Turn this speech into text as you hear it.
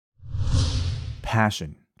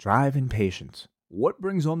passion, drive, and patience. What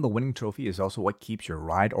brings home the winning trophy is also what keeps your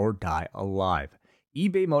ride or die alive.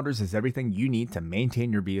 eBay Motors has everything you need to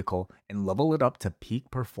maintain your vehicle and level it up to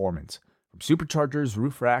peak performance. From superchargers,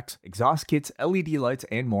 roof racks, exhaust kits, LED lights,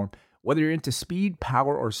 and more, whether you're into speed,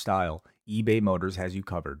 power, or style, eBay Motors has you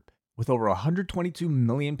covered. With over 122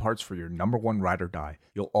 million parts for your number one ride or die,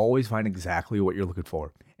 you'll always find exactly what you're looking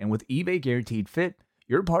for. And with eBay Guaranteed Fit,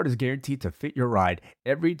 your part is guaranteed to fit your ride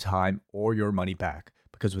every time or your money back.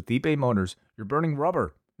 Because with eBay Motors, you're burning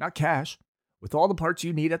rubber, not cash. With all the parts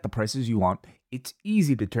you need at the prices you want, it's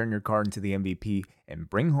easy to turn your car into the MVP and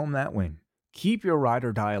bring home that win. Keep your ride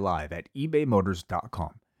or die alive at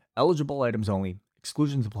ebaymotors.com. Eligible items only.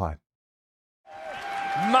 Exclusions apply.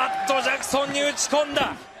 マット・ジャクソンに打ち込ん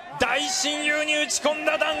だ、大親友に打ち込ん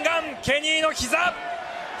だ弾丸、ケニーの膝、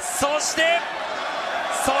そして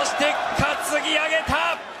担ぎ上げ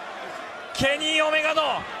たケニー・オメガ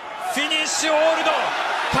のフィニッシュホールド、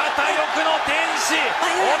片翼の天使、落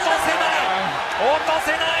と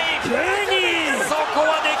せないケニー、そこ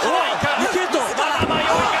はできないか、まだ迷い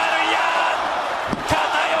がある、いや片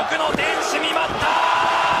翼の天使見舞った、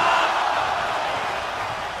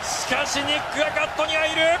しかしニックがカットに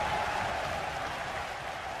入る、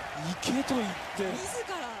行けと言って。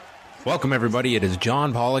 Welcome everybody, it is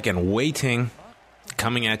John Pollock and Wei Ting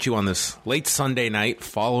coming at you on this late Sunday night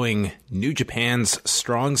following New Japan's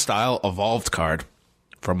Strong Style Evolved card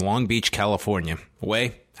from Long Beach, California.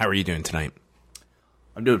 Wei, how are you doing tonight?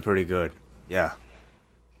 I'm doing pretty good. Yeah.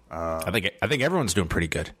 I think everyone's doing pretty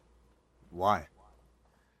good. Why?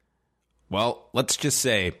 Well, let's just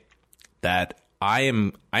say that I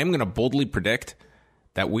am going to boldly predict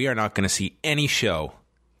that we are not going to see any show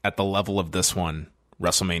at the level of this one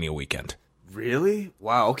WrestleMania weekend. Really?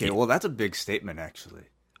 Wow. Okay. Well, that's a big statement, actually.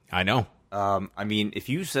 I know. I mean, if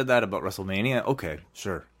you said that about WrestleMania, okay,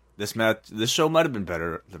 sure. This show might have been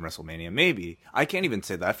better than WrestleMania. Maybe. I can't even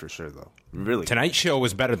say that for sure, though. Really. Tonight's show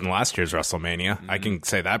was better than last year's WrestleMania. Mm-hmm. I can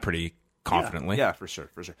say that pretty confidently. Yeah, for sure.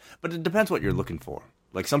 But it depends what you're looking for.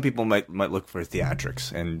 Like, some people might look for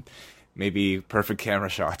theatrics and maybe perfect camera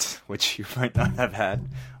shots, which you might not have had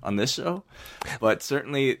on this show. But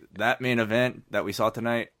certainly that main event that we saw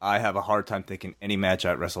tonight, I have a hard time thinking any match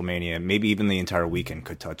at WrestleMania, maybe even the entire weekend,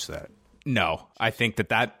 could touch that. No, I think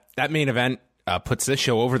that main event puts this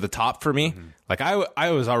show over the top for me. Mm-hmm. Like,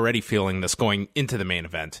 I was already feeling this going into the main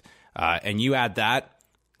event. And you add that,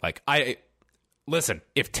 like, listen,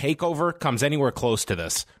 if TakeOver comes anywhere close to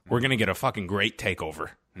this, we're going to get a fucking great TakeOver.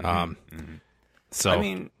 Mm-hmm. So, I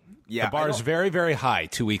mean, yeah, the bar is very, very high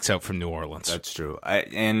 2 weeks out from New Orleans. That's true.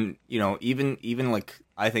 And you know, even like,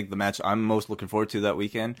 I think the match I'm most looking forward to that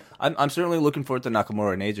weekend, I'm certainly looking forward to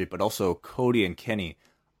Nakamura and AJ, but also Cody and Kenny.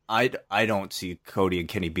 I don't see Cody and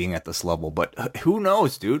Kenny being at this level, but who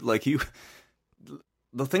knows, dude? Like,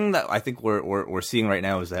 the thing that I think we're seeing right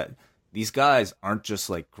now is that these guys aren't just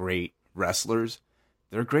like great wrestlers;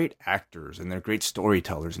 they're great actors and they're great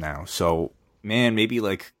storytellers now. So, man, maybe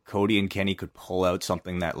like Cody and Kenny could pull out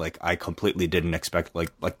something that like I completely didn't expect,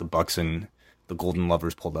 like the Bucks and the Golden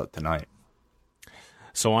Lovers pulled out tonight.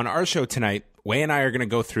 So on our show tonight, Wei and I are going to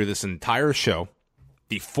go through this entire show,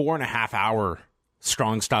 the 4.5 hour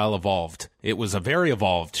Strong Style Evolved. It was a very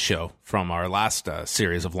evolved show from our last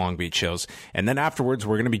series of Long Beach shows. And then afterwards,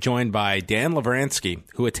 we're going to be joined by Dan Lavransky,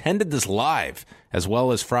 who attended this live, as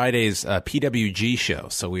well as Friday's PWG show.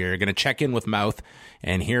 So we are going to check in with Mouth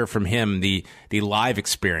and hear from him the live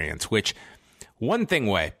experience, which one thing,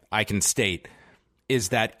 Wei, I can state is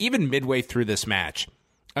that even midway through this match,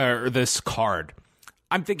 or this card,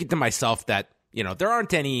 I'm thinking to myself that, you know, there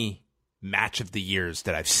aren't any match of the years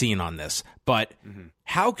that I've seen on this, but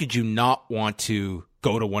how could you not want to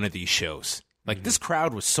go to one of these shows? Like, this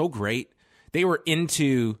crowd was so great. They were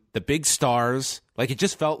into the big stars. Like, it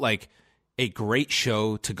just felt like a great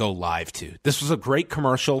show to go live to. This was a great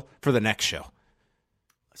commercial for the next show.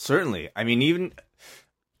 Certainly. I mean, even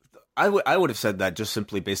I would have said that just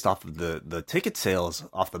simply based off of the ticket sales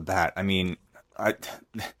off the bat. I mean,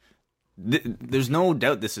 there's no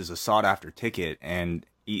doubt this is a sought after ticket, and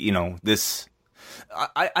you know, this,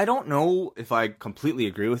 I don't know if I completely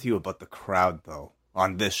agree with you about the crowd, though,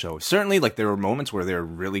 on this show. Certainly, like, there were moments where they were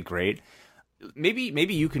really great.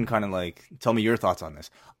 Maybe you can kind of, like, tell me your thoughts on this.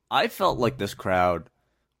 I felt like this crowd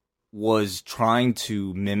was trying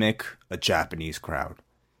to mimic a Japanese crowd.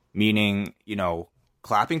 Meaning, you know,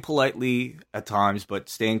 clapping politely at times, but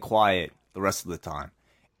staying quiet the rest of the time.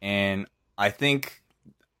 And I think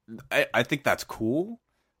that's cool.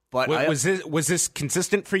 But was this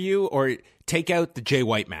consistent for you, or take out the Jay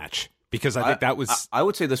White match? Because I think that was... I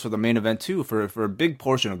would say this for the main event, too, for a big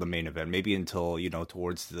portion of the main event, maybe until,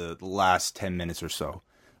 towards the last 10 minutes or so.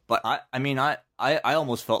 But, I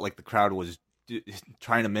almost felt like the crowd was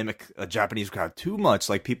trying to mimic a Japanese crowd too much.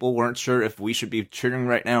 Like, people weren't sure if we should be cheering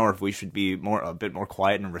right now or if we should be a bit more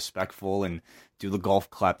quiet and respectful and do the golf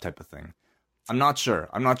clap type of thing. I'm not sure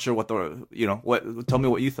what tell me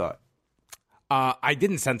what you thought. I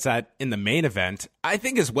didn't sense that in the main event. I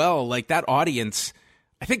think as well, like that audience,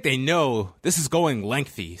 I think they know this is going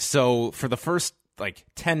lengthy. So for the first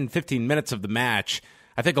 10, 15 minutes of the match,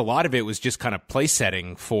 I think a lot of it was just kind of place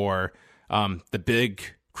setting for the big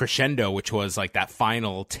crescendo, which was like that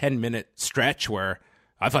final 10-minute stretch where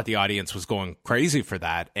I thought the audience was going crazy for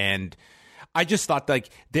that. And I just thought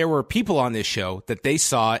there were people on this show that they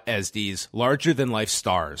saw as these larger than life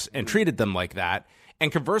stars and treated them like that.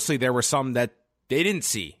 And conversely, there were some that they didn't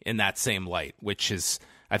see in that same light, which is,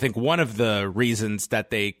 I think, one of the reasons that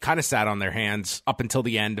they kind of sat on their hands up until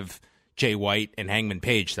the end of Jay White and Hangman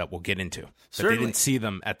Page that we'll get into. But they didn't see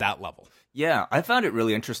them at that level. Yeah, I found it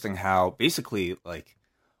really interesting how basically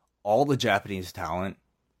all the Japanese talent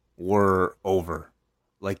were over.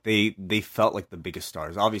 Like they felt like the biggest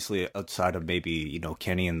stars, obviously outside of maybe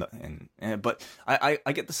Kenny but I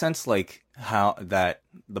get the sense how that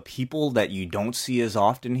the people that you don't see as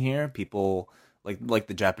often here, people like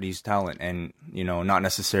the Japanese talent, and not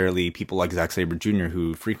necessarily people like Zack Sabre Jr.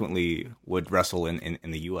 who frequently would wrestle in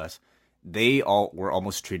the U.S. They all were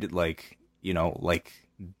almost treated like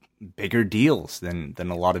bigger deals than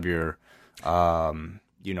a lot of your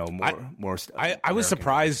more. I was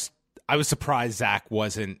surprised. I was surprised Zach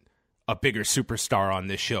wasn't a bigger superstar on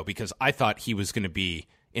this show because I thought he was going to be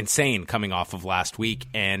insane coming off of last week.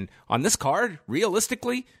 And on this card,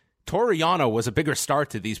 realistically, Toru Yano was a bigger star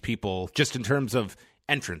to these people just in terms of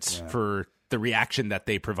entrance for the reaction that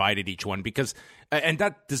they provided each one. Because, and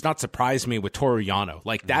that does not surprise me with Toru Yano.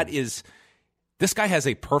 This guy has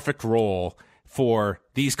a perfect role for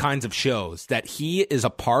these kinds of shows, that he is a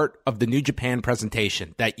part of the New Japan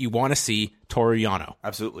presentation that you want to see Toru Yano.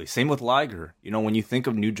 Absolutely. Same with Liger. When you think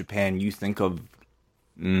of New Japan, you think of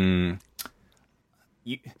you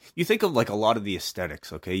think of a lot of the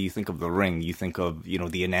aesthetics, okay? You think of the ring, you think of,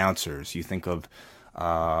 the announcers, you think of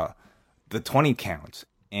the 20 counts.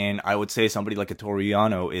 And I would say somebody like a Toru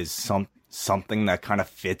Yano is something that kind of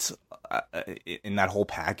fits in that whole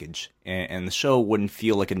package, and the show wouldn't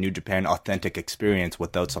feel like a New Japan authentic experience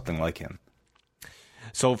without something like him.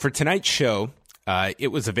 So for tonight's show,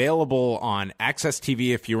 it was available on Access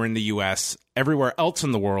TV if you were in the US. Everywhere else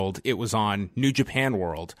in the world, it was on New Japan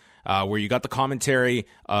World, where you got the commentary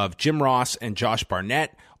of Jim Ross and Josh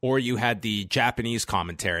Barnett, or you had the Japanese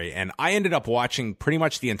commentary. And I ended up watching pretty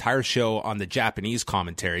much the entire show on the Japanese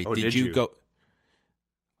commentary. Oh, did you go?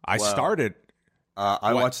 I started.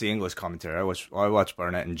 I watched the English commentary. I watched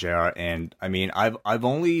Barnett and JR, and I've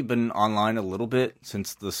only been online a little bit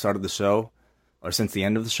since the start of the show, or since the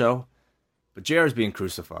end of the show. But JR is being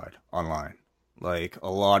crucified online. A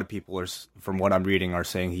lot of people are, from what I'm reading, are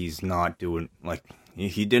saying he's not doing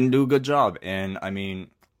he didn't do a good job. And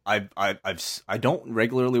I don't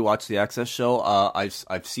regularly watch the Access show.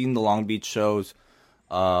 I've seen the Long Beach shows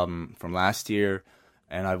from last year,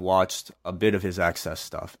 and I've watched a bit of his Access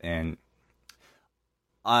stuff, and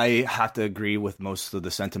I have to agree with most of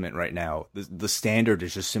the sentiment right now. The standard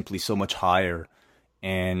is just simply so much higher,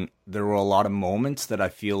 and there were a lot of moments that I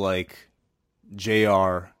feel like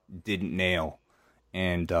JR didn't nail,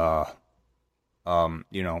 and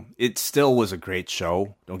it still was a great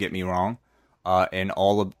show. Don't get me wrong, and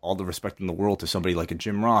all the respect in the world to somebody like a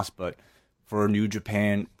Jim Ross, but for a New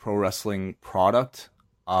Japan Pro Wrestling product,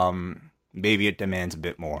 maybe it demands a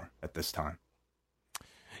bit more at this time.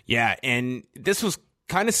 Yeah, and this was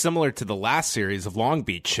kind of similar to the last series of Long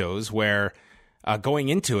Beach shows where going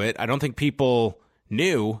into it, I don't think people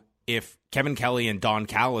knew if Kevin Kelly and Don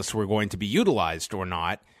Callis were going to be utilized or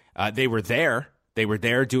not. They were there. They were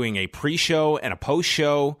there doing a pre-show and a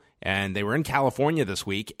post-show, and they were in California this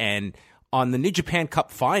week. And on the New Japan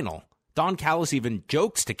Cup final, Don Callis even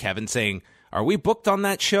jokes to Kevin saying, "Are we booked on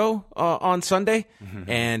that show on Sunday?" Mm-hmm.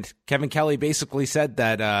 And Kevin Kelly basically said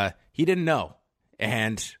that he didn't know.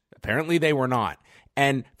 And apparently they were not.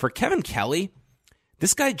 And for Kevin Kelly,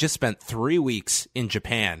 this guy just spent 3 weeks in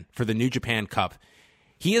Japan for the New Japan Cup.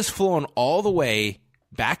 He has flown all the way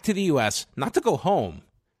back to the U.S., not to go home,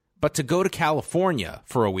 but to go to California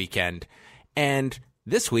for a weekend. And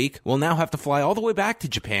this week, we'll now have to fly all the way back to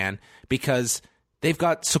Japan because they've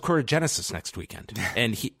got Sakura Genesis next weekend.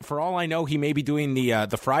 And for all I know, he may be doing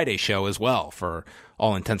the Friday show as well, for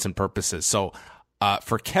all intents and purposes. So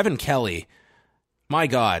for Kevin Kelly, my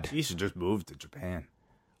God. He should just move to Japan.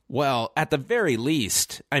 Well, at the very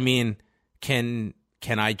least, I mean, can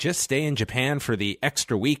I just stay in Japan for the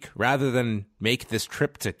extra week rather than make this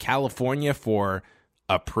trip to California for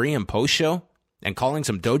a pre and post show and calling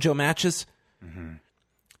some dojo matches? Mm-hmm.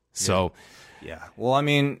 So, yeah. Well, I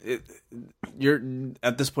mean, you're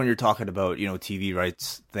at this point you're talking about, you know, TV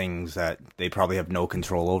rights, things that they probably have no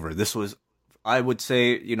control over. This was, I would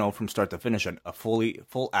say, you know, from start to finish, a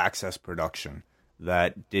full access production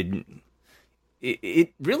that didn't.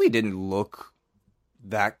 It really didn't look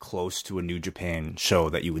that close to a New Japan show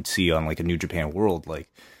that you would see on like a New Japan World. Like,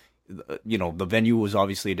 you know, the venue was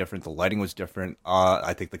obviously different, the lighting was different.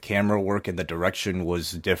 I think the camera work and the direction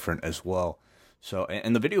was different as well. So,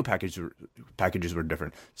 and the video packages were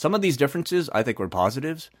different. Some of these differences I think were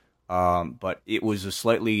positives, but it was a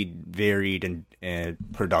slightly varied in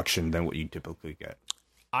production than what you typically get.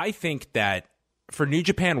 I think that for New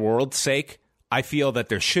Japan World's sake, I feel that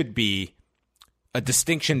there should be a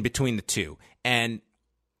distinction between the two. And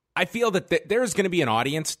I feel that there's going to be an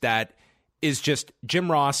audience that is just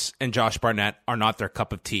Jim Ross and Josh Barnett are not their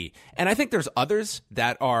cup of tea. And I think there's others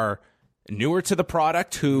that are newer to the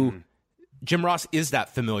product who Jim Ross is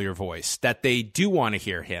that familiar voice that they do want to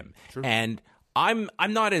hear him. True. And I'm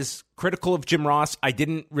not as critical of Jim Ross. I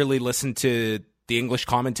didn't really listen to the English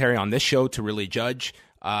commentary on this show to really judge.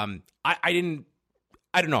 I don't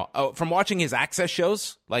know. From watching his Access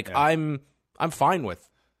shows, I'm fine with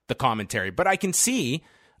the commentary, but I can see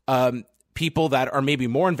people that are maybe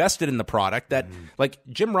more invested in the product that like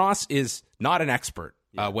Jim Ross is not an expert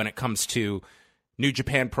when it comes to New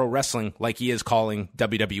Japan Pro Wrestling like he is calling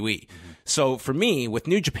WWE. So for me, with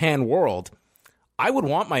New Japan World, I would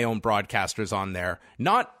want my own broadcasters on there,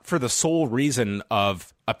 not for the sole reason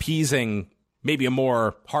of appeasing maybe a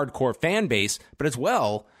more hardcore fan base, but as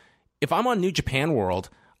well, if I'm on New Japan World,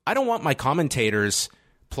 I don't want my commentators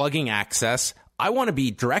plugging Access. I want to be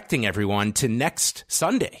directing everyone to next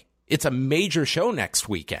Sunday. It's a major show next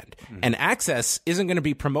weekend. And Access isn't going to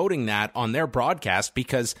be promoting that on their broadcast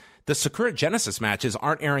because the Sakura Genesis matches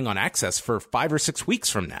aren't airing on Access for 5 or 6 weeks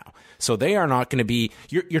from now. So they are not going to be,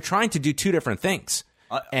 you're trying to do two different things.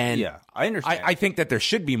 Yeah, I understand. I think that there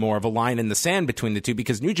should be more of a line in the sand between the two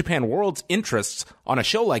because New Japan World's interests on a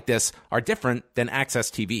show like this are different than Access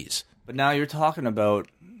TV's. But now you're talking about,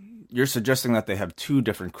 you're suggesting that they have two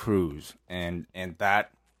different crews, and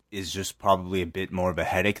that is just probably a bit more of a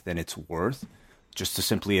headache than it's worth, just to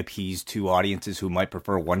simply appease two audiences who might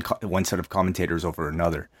prefer one set of commentators over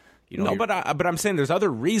another. You know, no, but I'm saying there's other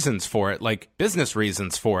reasons for it, like business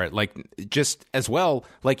reasons for it, like just as well,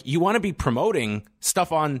 like you want to be promoting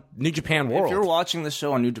stuff on New Japan World. If you're watching this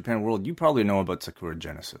show on New Japan World, you probably know about Sakura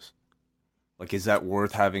Genesis. Like, is that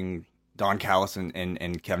worth having Don Callis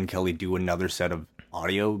and Kevin Kelly do another set of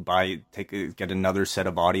audio, get another set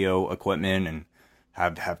of audio equipment and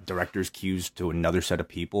have directors' cues to another set of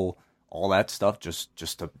people, all that stuff just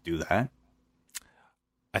to do that?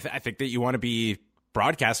 I think that you want to be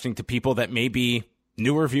broadcasting to people that may be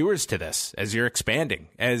newer viewers to this as you're expanding.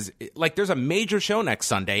 As like, there's a major show next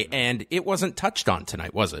Sunday, and it wasn't touched on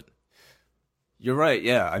tonight, was it? You're right,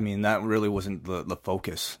 yeah. I mean, that really wasn't the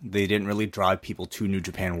focus. They didn't really drive people to New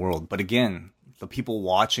Japan World. But again, the people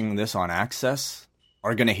watching this on Access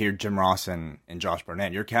are going to hear Jim Ross and Josh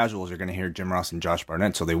Barnett. Your casuals are going to hear Jim Ross and Josh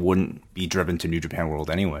Barnett, so they wouldn't be driven to New Japan World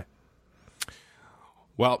anyway.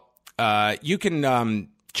 Well, you can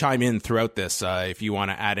chime in throughout this if you want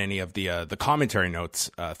to add any of the commentary notes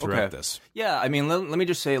throughout this. Yeah, I mean, let me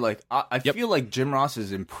just say, like, I feel like Jim Ross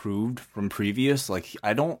has improved from previous. Like,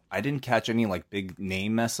 I didn't catch any like big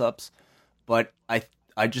name mess ups, but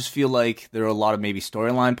I just feel like there are a lot of maybe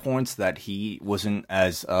storyline points that he wasn't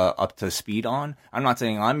as up to speed on. I'm not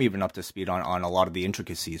saying I'm even up to speed on a lot of the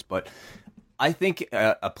intricacies, but I think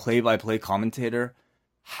a play-by-play commentator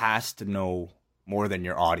has to know more than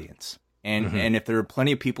your audience. And if there are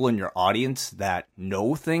plenty of people in your audience that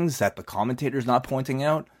know things that the commentator's not pointing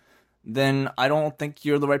out, then I don't think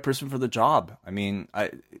you're the right person for the job. I mean,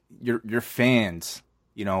 your fans,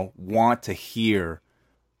 you know, want to hear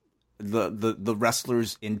the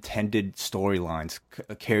wrestlers' intended storylines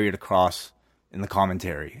carried across in the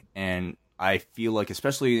commentary. And I feel like,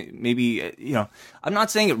 especially maybe, you know, I'm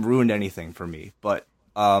not saying it ruined anything for me, but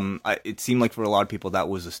it seemed like for a lot of people that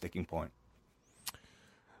was a sticking point.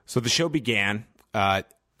 So the show began.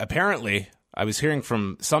 Apparently, I was hearing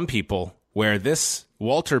from some people where this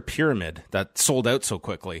Walter Pyramid that sold out so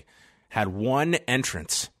quickly had one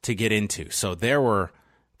entrance to get into. So there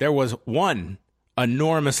was one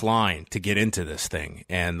enormous line to get into this thing.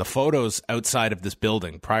 And the photos outside of this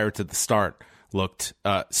building prior to the start looked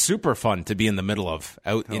super fun to be in the middle of,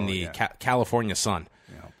 out in the California sun.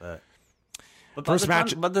 Yeah, I'll bet. But First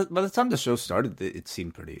match. by the time the show started, it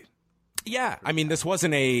seemed pretty. Yeah, I mean, this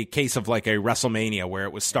wasn't a case of like a WrestleMania where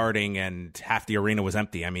it was starting and half the arena was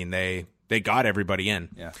empty. I mean, they got everybody in.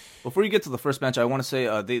 Yeah. Before you get to the first match, I want to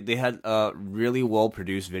say they had a really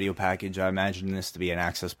well-produced video package. I imagine this to be an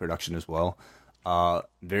Access production as well.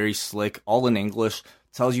 Very slick, all in English.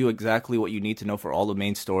 Tells you exactly what you need to know for all the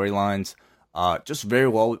main storylines. Just very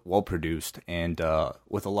well produced and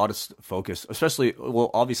with a lot of focus. Especially,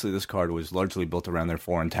 well, obviously this card was largely built around their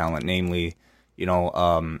foreign talent, namely,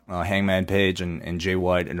 Hangman Page and Jay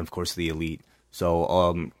White, and of course the Elite.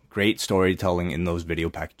 So great storytelling in those video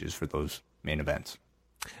packages for those main events.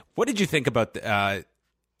 What did you think about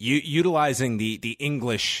utilizing the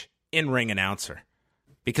English in-ring announcer?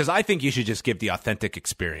 Because I think you should just give the authentic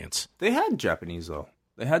experience. They had Japanese though.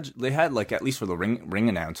 They had like, at least for the ring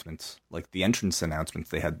announcements, like the entrance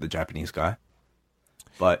announcements, they had the Japanese guy.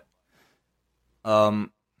 But I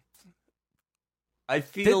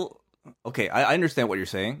feel okay, I understand what you're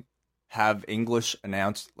saying. Have English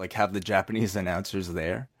announced, like have the Japanese announcers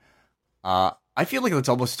there. I feel like that's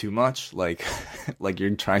almost too much. Like like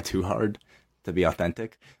you're trying too hard to be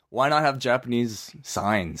authentic. Why not have Japanese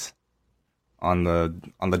signs on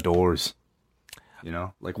the doors? You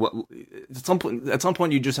know, like what? At some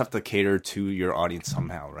point, you just have to cater to your audience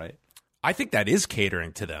somehow, right? I think that is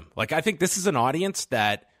catering to them. Like, I think this is an audience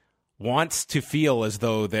that wants to feel as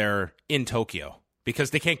though they're in Tokyo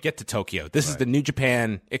because they can't get to Tokyo. This is the New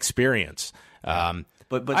Japan experience.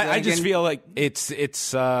 But I just feel like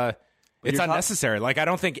it's unnecessary. Like, I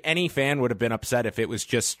don't think any fan would have been upset if it was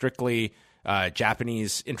just strictly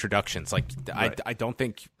Japanese introductions. Like, right. I don't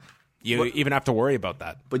think you even have to worry about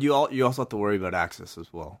that. But you also have to worry about access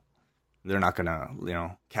as well. They're not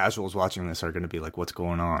gonna, casuals watching this are gonna be like, "What's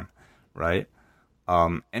going on?" Right?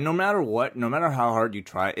 And no matter what, no matter how hard you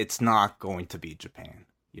try, it's not going to be Japan.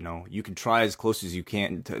 You can try as close as you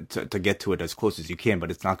can to get to it as close as you can, but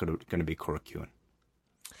it's not going to be Korakuen.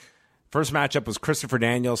 First matchup was Christopher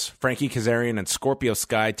Daniels, Frankie Kazarian, and Scorpio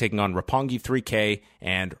Sky taking on Roppongi 3K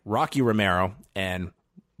and Rocky Romero. And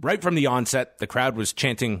right from the onset, the crowd was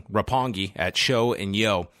chanting Roppongi at Sho and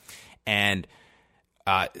Yo. And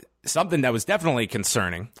something that was definitely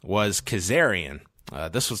concerning was Kazarian.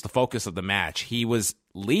 This was the focus of the match. He was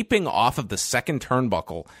leaping off of the second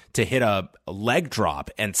turnbuckle to hit a leg drop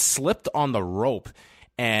and slipped on the rope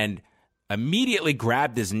and immediately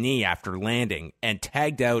grabbed his knee after landing and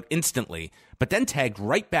tagged out instantly, but then tagged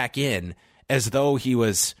right back in as though he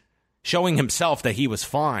was showing himself that he was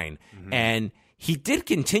fine. Mm-hmm. And he did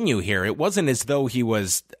continue here. It wasn't as though he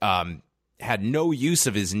was had no use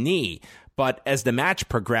of his knee. But as the match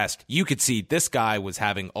progressed, you could see this guy was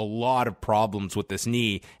having a lot of problems with this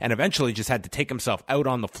knee and eventually just had to take himself out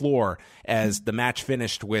on the floor as the match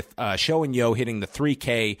finished with Sho and Yo hitting the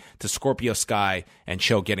 3K to Scorpio Sky and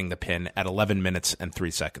Sho getting the pin at 11 minutes and 3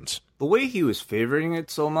 seconds. The way he was favoring it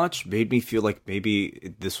so much made me feel like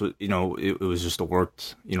maybe this was, it was just a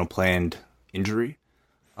worked, planned injury.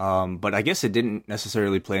 But I guess it didn't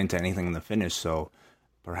necessarily play into anything in the finish, so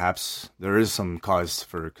perhaps there is some cause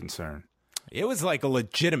for concern. It was like a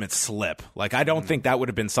legitimate slip. Like, I don't think that would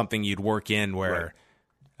have been something you'd work in where,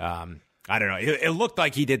 I don't know. It looked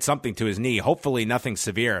like he did something to his knee. Hopefully nothing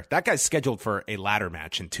severe. That guy's scheduled for a ladder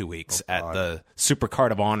match in 2 weeks at the Super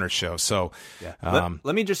Card of Honor show. So, let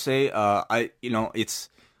me just say, it's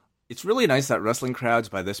really nice that wrestling crowds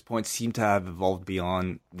by this point seem to have evolved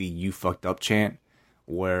beyond the "you fucked up" chant.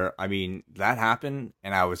 Where, that happened,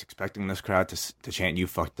 and I was expecting this crowd to chant "you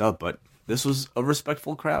fucked up," but this was a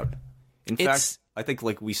respectful crowd. In fact, I think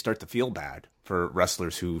we start to feel bad for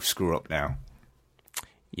wrestlers who screw up now.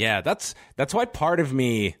 Yeah, that's why part of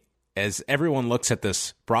me, as everyone looks at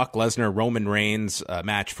this Brock Lesnar Roman Reigns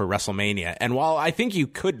match for WrestleMania, and while I think you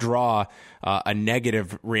could draw a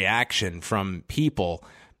negative reaction from people,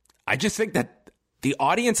 I just think that the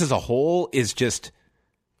audience as a whole is just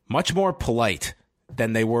much more polite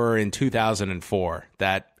than they were in 2004.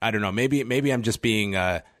 That, I don't know, maybe I'm just being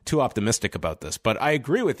too optimistic about this, but I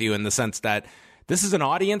agree with you in the sense that this is an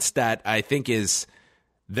audience that I think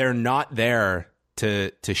they're not there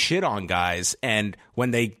to shit on guys, and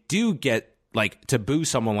when they do get to boo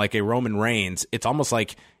someone like a Roman Reigns, it's almost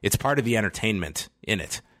like it's part of the entertainment in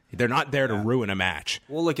it. They're not there to ruin a match.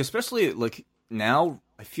 Well, especially now,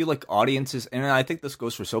 I feel like audiences, and I think this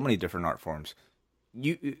goes for so many different art forms.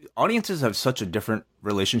 Audiences have such a different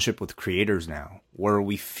relationship with creators now, where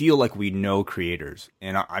we feel like we know creators.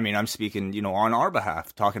 And I'm speaking, on our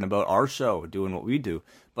behalf, talking about our show, doing what we do.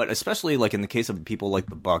 But especially in the case of people like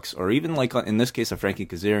the Bucks, or even in this case of Frankie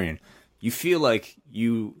Kazarian, you feel like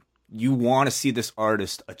you you want to see this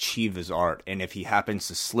artist achieve his art, and if he happens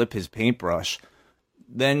to slip his paintbrush,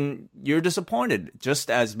 then you're disappointed just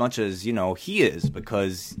as much as, you know, he is,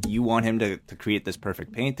 because you want him to create this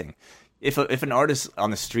perfect painting. If an artist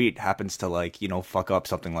on the street happens to, like, you know, fuck up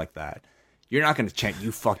something like that, you're not going to chant,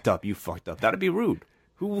 you fucked up, you fucked up. That'd be rude.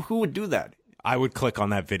 Who would do that? I would click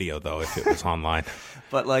on that video, though, if it was online.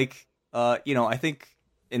 But, like, you know, I think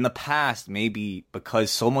in the past, maybe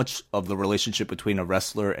because so much of the relationship between a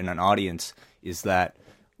wrestler and an audience is that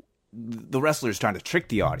the wrestler is trying to trick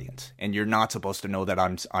the audience, and you're not supposed to know that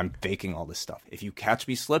I'm faking all this stuff. If you catch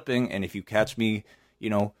me slipping, and if you catch me, you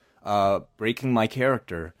know, breaking my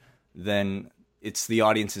character, then it's the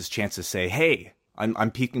audience's chance to say, hey,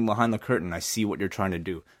 I'm peeking behind the curtain. I see what you're trying to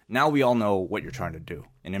do. Now we all know what you're trying to do.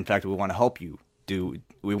 And in fact, we want to help you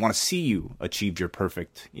we want to see you achieve your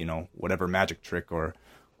perfect, you know, whatever magic trick or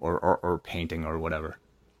painting or whatever.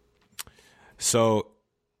 So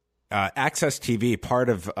Access TV, part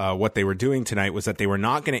of what they were doing tonight was that they were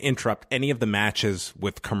not going to interrupt any of the matches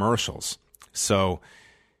with commercials. So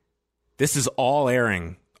this is all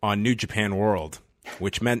airing on New Japan World,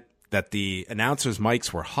 which meant that the announcers'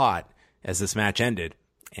 mics were hot as this match ended.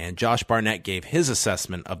 And Josh Barnett gave his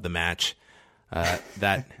assessment of the match,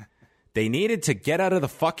 that they needed to get out of the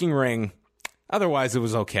fucking ring. Otherwise, it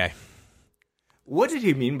was okay. What did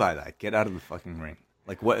he mean by that? Get out of the fucking ring.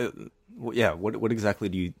 Like, what? Yeah, what exactly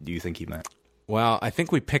do you think he meant? Well, I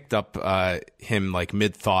think we picked up him like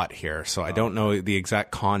mid-thought here, so I don't know the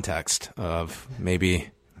exact context of maybe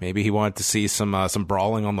he wanted to see some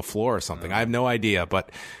brawling on the floor or something. I have no idea, but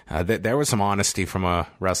there was some honesty from a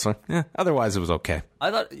wrestler. Otherwise, it was okay.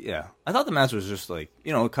 I thought the match was just like,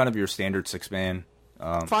 you know, kind of your standard 6-man.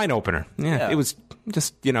 Fine opener. Yeah, it was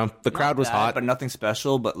just, you know, the crowd was hot, but nothing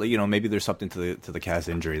special. But, you know, maybe there's something to the Kaz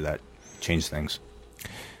injury that changed things.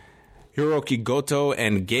 Hiroki Goto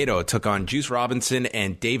and Gedo took on Juice Robinson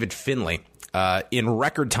and David Finlay. In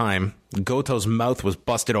record time, Goto's mouth was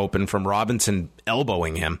busted open from Robinson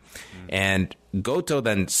elbowing him. And Goto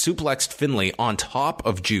then suplexed Finlay on top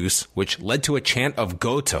of Juice, which led to a chant of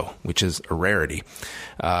Goto, which is a rarity.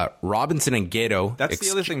 Robinson and Gedo... That's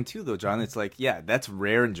the other thing, too, though, John. It's like, yeah, that's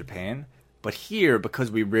rare in Japan. But here,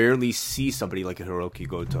 because we rarely see somebody like a Hiroki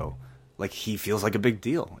Goto, like, he feels like a big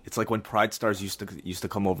deal. It's like when Pride Stars used to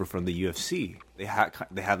come over from the UFC. They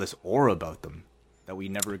have this aura about them that we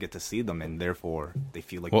never get to see them, and therefore they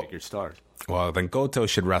feel like bigger stars. Well, then Goto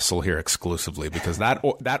should wrestle here exclusively, because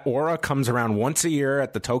that aura comes around once a year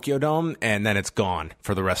at the Tokyo Dome, and then it's gone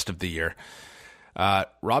for the rest of the year.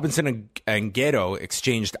 Robinson and Gedo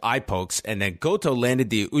exchanged eye pokes, and then Goto landed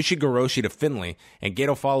the Ushigoroshi to Finlay, and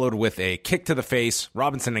Gedo followed with a kick to the face.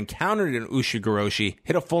 Robinson encountered an Ushigoroshi,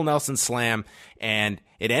 hit a full Nelson slam, and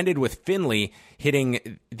it ended with Finlay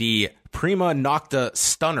hitting the Prima Nocta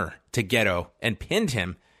stunner to Gedo and pinned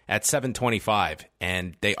him at 7:25.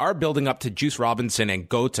 And they are building up to Juice Robinson and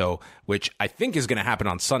Goto, which I think is going to happen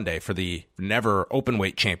on Sunday for the Never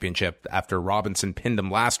Openweight Championship after Robinson pinned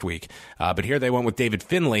him last week. But here they went with David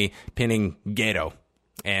Finlay pinning Gedo.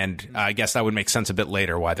 And I guess that would make sense a bit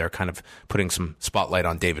later why they're kind of putting some spotlight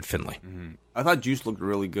on David Finlay. Mm-hmm. I thought Juice looked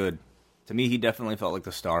really good. To me, he definitely felt like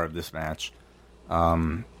the star of this match.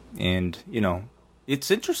 And, you know,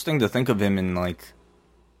 it's interesting to think of him in, like,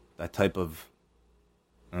 that type of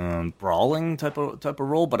brawling type of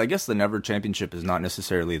role, but I guess the Never Championship is not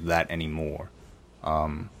necessarily that anymore.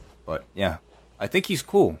 But yeah, I think he's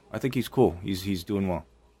cool. He's doing well.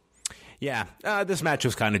 Yeah, this match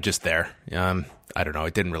was kind of just there. I don't know.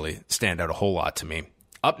 It didn't really stand out a whole lot to me.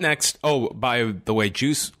 Up next, by the way,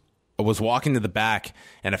 Juice was walking to the back,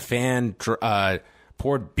 and a fan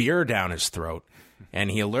poured beer down his throat,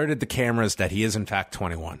 and he alerted the cameras that he is in fact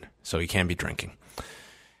 21, so he can be drinking.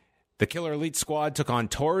 The Killer Elite Squad took on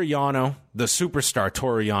Toru Yano, the superstar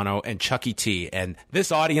Toru Yano, and Chucky T. And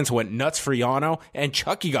this audience went nuts for Yano, and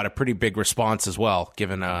Chucky got a pretty big response as well,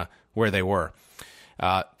 given where they were.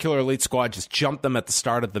 Killer Elite Squad just jumped them at the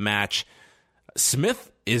start of the match.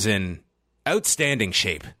 Smith is in outstanding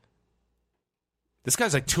shape. This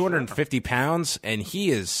guy's like 250 pounds, and he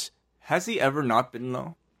is... Has he ever not been,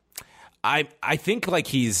 though? I think like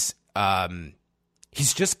he's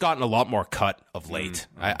just gotten a lot more cut of late.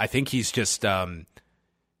 I think he's just I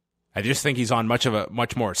just think he's on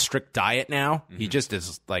much more strict diet now. He just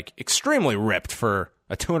is like extremely ripped for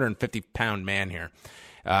a 250-pound man here.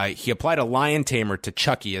 He applied a lion tamer to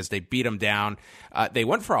Chucky as they beat him down. They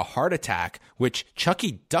went for a heart attack, which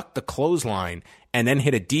Chucky ducked the clothesline and then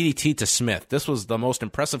hit a DDT to Smith. This was the most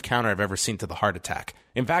impressive counter I've ever seen to the heart attack.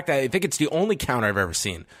 In fact, I think it's the only counter I've ever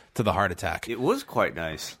seen to the heart attack. It was quite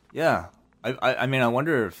nice. Yeah. I mean, I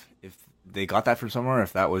wonder if they got that from somewhere,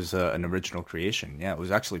 if that was an original creation. Yeah, it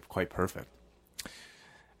was actually quite perfect.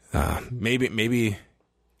 Maybe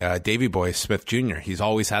Davey Boy Smith Jr. He's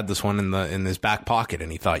always had this one in his back pocket,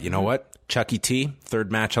 and he thought, you know what, Chucky T,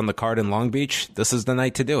 third match on the card in Long Beach. This is the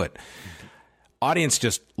night to do it. Audience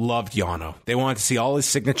just loved Yano. They wanted to see all his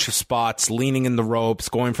signature spots, leaning in the ropes,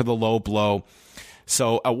 going for the low blow.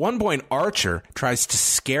 So at one point, Archer tries to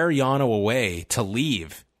scare Yano away to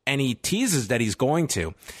leave, and he teases that he's going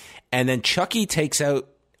to. And then Chucky takes out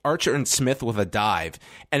Archer and Smith with a dive,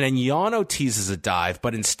 and then Yano teases a dive,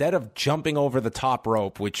 but instead of jumping over the top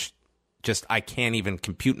rope, which just I can't even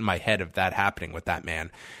compute in my head of that happening with that man,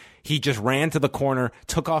 he just ran to the corner,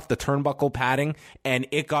 took off the turnbuckle padding, and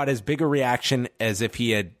it got as big a reaction as if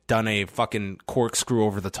he had done a fucking corkscrew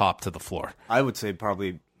over the top to the floor. I would say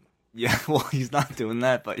probably, yeah, well, he's not doing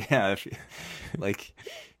that, but yeah, like,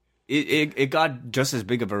 it got just as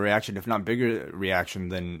big of a reaction, if not bigger reaction,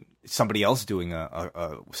 than somebody else doing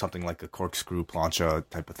a something like a corkscrew plancha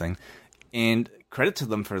type of thing. And credit to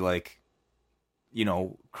them for, like, you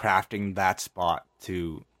know, crafting that spot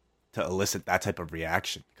to elicit that type of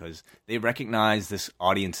reaction, because they recognize this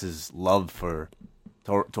audience's love for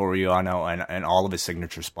Toru Yano and all of his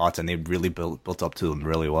signature spots, and they really built up to them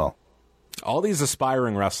really well. All these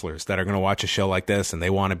aspiring wrestlers that are going to watch a show like this and they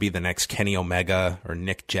want to be the next Kenny Omega or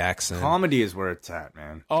Nick Jackson. Comedy is where it's at,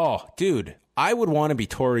 man. Oh, dude, I would want to be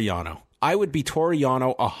Toru Yano. I would be Toru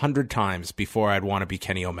Yano 100 times before I'd want to be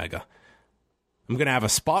Kenny Omega. I'm going to have a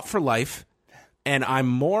spot for life, and I'm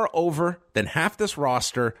more over than half this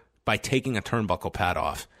roster by taking a turnbuckle pad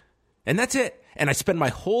off. And that's it. And I spend my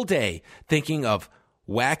whole day thinking of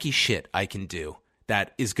wacky shit I can do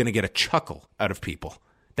that is going to get a chuckle out of people,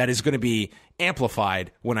 that is going to be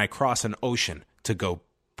amplified when I cross an ocean to go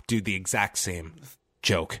do the exact same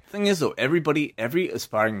joke. Thing is, though, every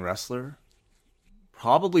aspiring wrestler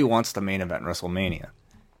probably wants to main event WrestleMania,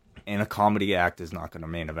 and a comedy act is not going to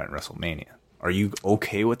main event WrestleMania. Are you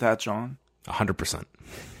okay with that, John? 100%.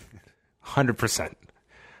 100%.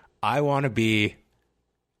 I want to be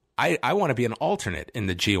an alternate in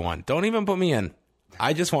the G1. Don't even put me in.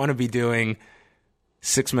 I just want to be doing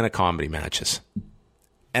 6-minute comedy matches.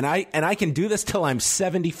 And I can do this till I'm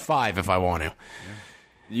 75 if I want to.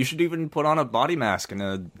 You should even put on a body mask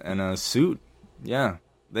and a suit. Yeah.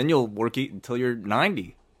 Then you'll work until you're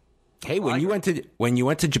 90. Hey, when you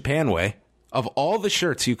went to Japan Way, of all the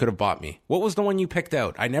shirts you could have bought me, what was the one you picked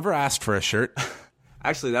out? I never asked for a shirt.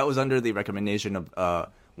 Actually, that was under the recommendation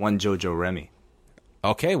of one Jojo Remy.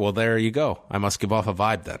 Okay, well, there you go. I must give off a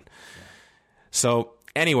vibe then. So,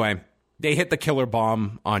 anyway, they hit the killer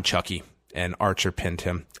bomb on Chucky, and Archer pinned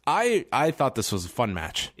him. I thought this was a fun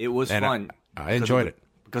match. It was fun. I enjoyed it.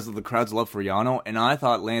 Because of the crowd's love for Yano, and I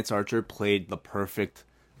thought Lance Archer played the perfect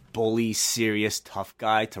bully, serious, tough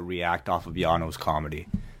guy to react off of Yano's comedy.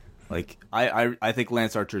 Like, I think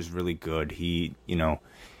Lance Archer is really good. He's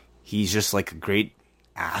just like a great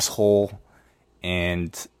asshole,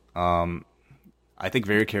 and I think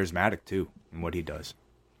very charismatic too in what he does.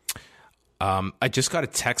 I just got a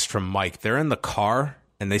text from Mike. They're in the car,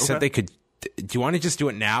 and they said they could. Do you want to just do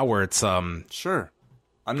it now, where it's Sure.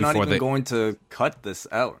 I'm not even going to cut this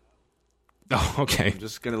out. Oh, okay. I'm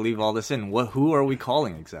just going to leave all this in. Who are we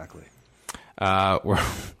calling exactly? We're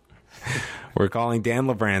calling Dan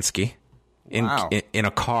Lavransky in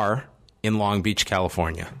a car in Long Beach,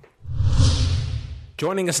 California.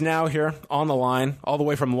 Joining us now here on the line, all the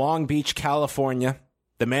way from Long Beach, California,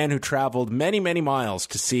 the man who traveled many, many miles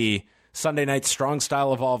to see Sunday night's Strong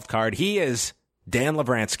Style Evolved card. He is Dan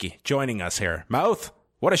Lavransky joining us here. Mouth,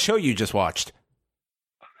 what a show you just watched.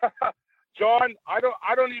 John, I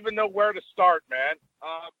don't even know where to start, man.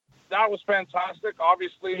 That was fantastic.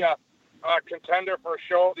 Obviously, a contender for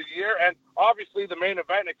show of the year, and obviously the main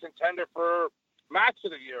event, a contender for match of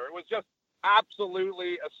the year. It was just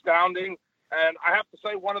absolutely astounding, and I have to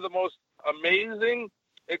say, one of the most amazing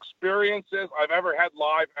experiences I've ever had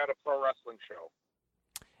live at a pro wrestling show.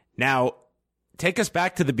 Now, take us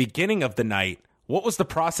back to the beginning of the night. What was the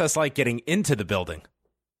process like getting into the building?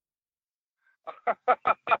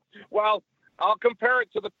 Well, I'll compare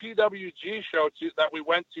it to the PWG show that we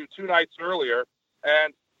went to 2 nights earlier.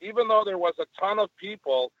 And even though there was a ton of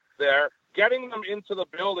people there, getting them into the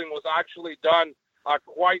building was actually done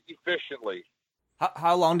quite efficiently.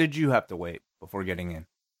 How long did you have to wait before getting in?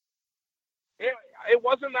 It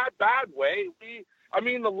wasn't that bad, Way.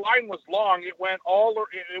 The line was long. It went all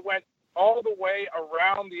the way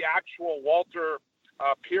around the actual Walter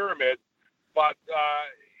Pyramid. But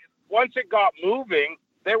once it got moving,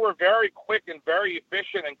 they were very quick and very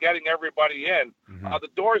efficient in getting everybody in. Mm-hmm. The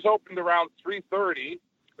doors opened around 3:30.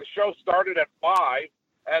 The show started at 5,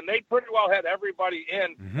 and they pretty well had everybody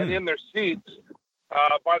in and in their seats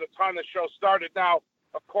by the time the show started. Now,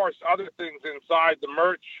 of course, other things inside, the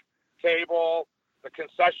merch table, the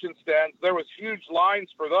concession stands, there was huge lines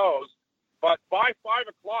for those. But by 5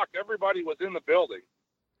 o'clock, everybody was in the building.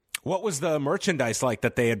 What was the merchandise like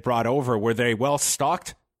that they had brought over? Were they well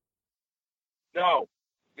stocked? No.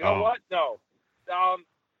 You know what? No.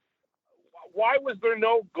 Why was there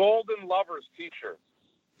no Golden Lovers t-shirts?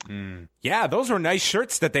 Yeah, those were nice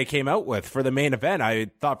shirts that they came out with for the main event. I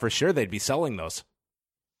thought for sure they'd be selling those.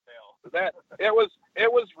 It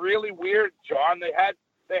was really weird, John. They had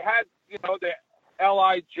you know, the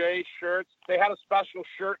LIJ shirts. They had a special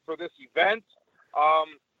shirt for this event.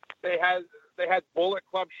 They had Bullet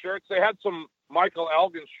Club shirts. They had some Michael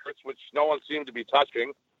Elgin shirts, which no one seemed to be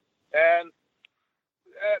touching. And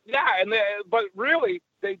but really,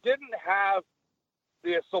 they didn't have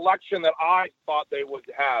the selection that I thought they would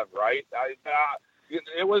have. Right?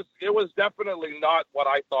 It was definitely not what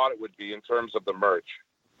I thought it would be in terms of the merch.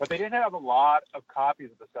 But they didn't have a lot of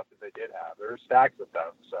copies of the stuff that they did have. There were stacks of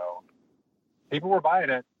them, so people were buying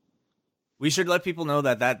it. We should let people know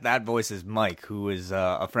that voice is Mike, who is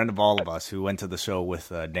a friend of all of us, who went to the show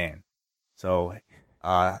with Dan. So,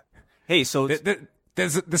 hey, so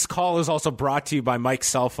this call is also brought to you by Mike's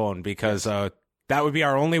cell phone, because that would be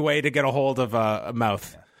our only way to get a hold of a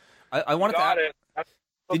mouth. I wanted to ask,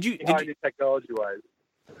 did you technology-wise?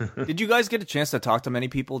 Did you guys get a chance to talk to many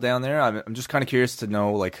people down there? I'm just kind of curious to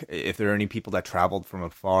know, like, if there are any people that traveled from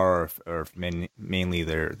afar, or mainly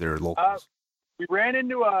they're locals. We ran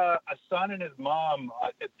into a son and his mom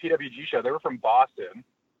at PWG show. They were from Boston.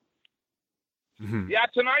 Mm-hmm. Yeah,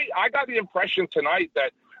 tonight I got the impression tonight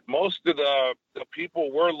that most of the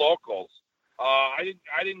people were locals. I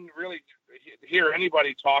didn't really hear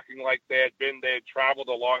anybody talking like they had traveled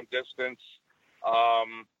a long distance.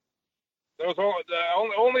 There was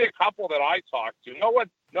only a couple that I talked to. No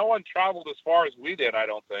one traveled as far as we did, I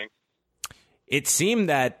don't think. It seemed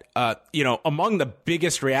that, among the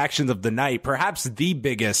biggest reactions of the night, perhaps the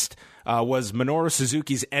biggest, was Minoru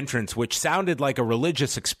Suzuki's entrance, which sounded like a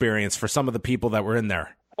religious experience for some of the people that were in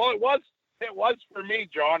there. Well, it was for me,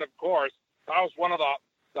 John, of course. That was one of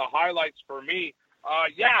the highlights for me.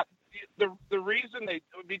 The reason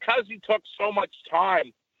because he took so much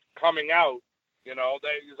time coming out,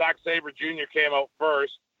 Zack Sabre Jr. came out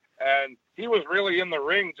first, and he was really in the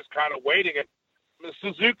ring just kind of waiting. And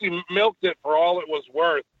Suzuki milked it for all it was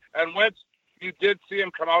worth. And once you did see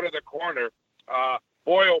him come out of the corner,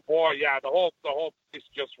 boy, oh boy, yeah, the whole place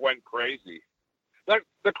just went crazy.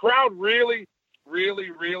 The crowd really,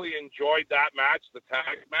 really, really enjoyed that match, the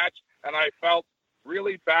tag match, and I felt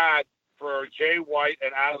really bad for Jay White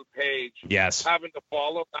and Adam Page having to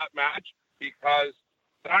follow that match, because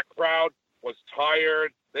that crowd was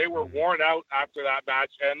tired. They were worn out after that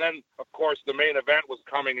match. And then, of course, the main event was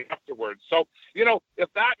coming afterwards. So, if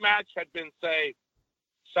that match had been, say,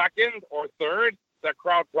 second or third, that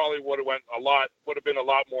crowd probably would have been a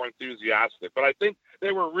lot more enthusiastic. But I think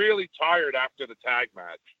they were really tired after the tag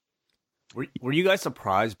match. Were you guys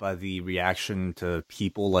surprised by the reaction to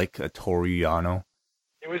people like Toru Yano?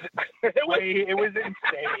 It was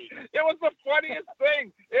insane. It was the funniest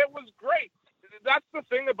thing. It was great. That's the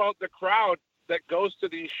thing about the crowd that goes to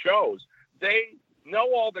these shows. They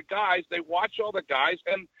know all the guys. They watch all the guys.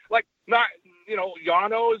 And,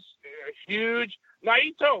 Yano's huge.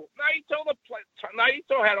 Naito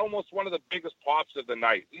had almost one of the biggest pops of the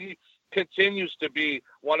night. He continues to be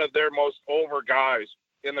one of their most over guys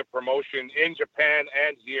in the promotion in Japan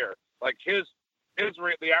and here. Like the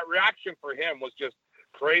reaction for him was just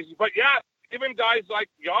crazy. But yeah, even guys like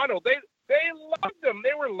Yano, they loved him.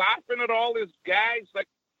 They were laughing at all his gags. Like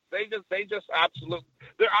they just absolutely.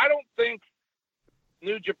 I don't think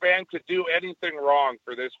New Japan could do anything wrong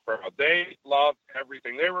for this crowd. They loved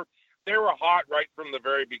everything. They were hot right from the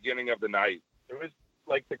very beginning of the night. It was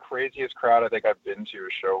like the craziest crowd I think I've been to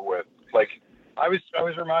a show with. Like I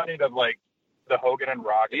was reminded of like the Hogan and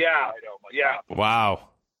Rock. Yeah. Wow.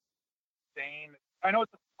 Insane. I know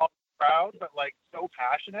it's a small crowd, but like so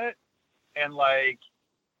passionate and like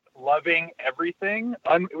loving everything.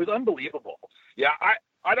 It was unbelievable. Yeah,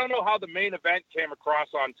 I don't know how the main event came across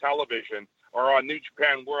on television or on New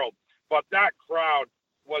Japan World, but that crowd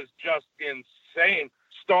was just insane,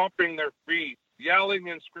 stomping their feet, yelling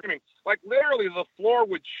and screaming. Like literally the floor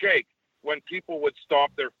would shake when people would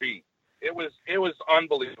stomp their feet. It was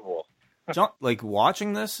unbelievable. John, like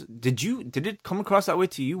watching this, did it come across that way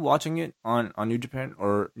to you watching it on New Japan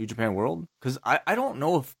or New Japan World? Because I don't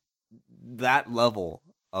know if that level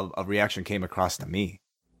of reaction came across to me.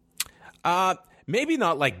 Maybe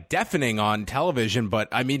not like deafening on television, but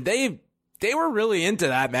I mean they were really into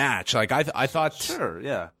that match. Like I thought, sure,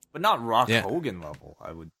 yeah, but not Rock Hogan level,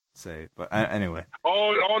 I would say. But anyway.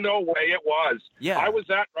 Oh, no way it was. Yeah, I was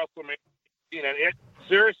at WrestleMania, and it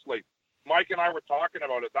seriously, Mike and I were talking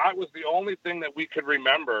about it. That was the only thing that we could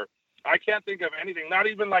remember. I can't think of anything. Not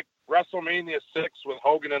even like WrestleMania 6 with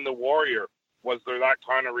Hogan and the Warrior was there that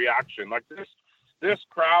kind of reaction. Like this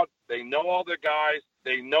crowd, they know all the guys,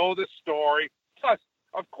 they know the story. Plus,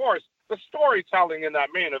 of course, the storytelling in that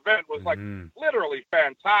main event was like literally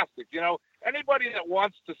fantastic. You know, anybody that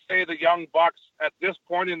wants to say the Young Bucks at this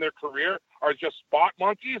point in their career are just spot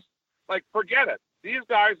monkeys, like forget it. These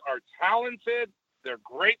guys are talented. They're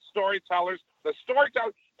great storytellers. The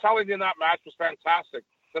storytelling in that match was fantastic.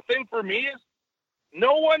 The thing for me is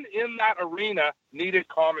no one in that arena needed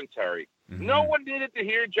commentary. No one needed to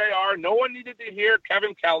hear JR. No one needed to hear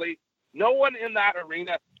Kevin Kelly. No one in that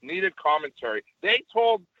arena needed commentary. They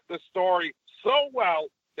told the story so well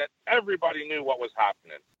that everybody knew what was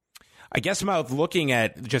happening. I guess I'm looking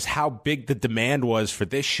at just how big the demand was for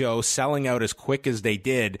this show, selling out as quick as they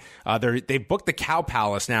did. They've booked the Cow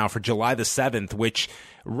Palace now for July the 7th, which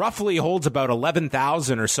roughly holds about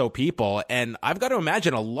 11,000 or so people. And I've got to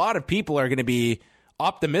imagine a lot of people are going to be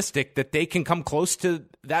optimistic that they can come close to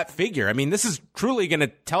that figure. I mean, this is truly going to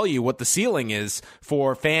tell you what the ceiling is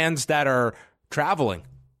for fans that are traveling.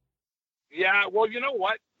 Yeah, well, you know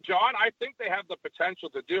what, John? I think they have the potential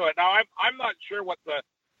to do it. Now, I'm not sure what the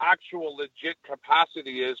actual legit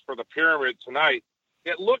capacity is for the Pyramid tonight.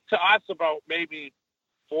 It looked to us about maybe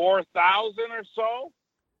 4,000 or so.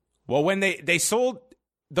 Well, when they sold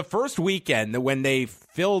the first weekend, when they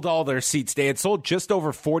filled all their seats, they had sold just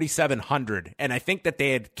over 4,700, and I think that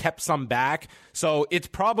they had kept some back. So it's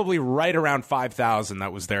probably right around 5,000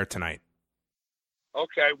 that was there tonight.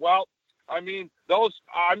 Okay, well, I'm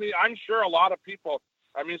sure a lot of people,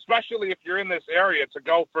 especially if you're in this area, to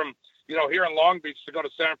go from, here in Long Beach to go to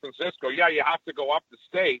San Francisco, yeah, you have to go up the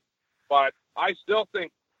state. But I still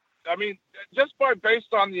think, just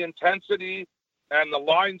based on the intensity and the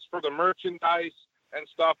lines for the merchandise and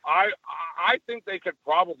stuff, I think they could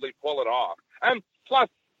probably pull it off. And plus,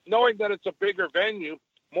 knowing that it's a bigger venue,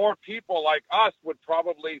 more people like us would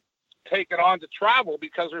probably take it on to travel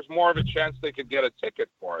because there's more of a chance they could get a ticket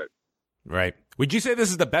for it. Right. Would you say this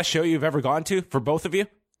is the best show you've ever gone to for both of you?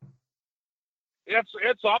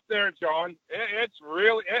 It's up there, John. It's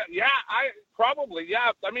really, yeah,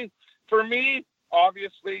 yeah. For me,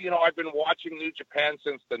 obviously, I've been watching New Japan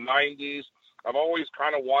since the 90s. I've always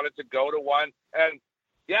kind of wanted to go to one. And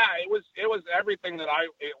yeah, it was everything that I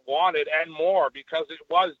wanted and more, because it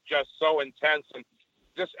was just so intense, and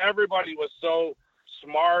just everybody was so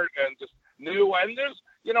smart and just new. And there's,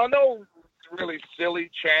 no really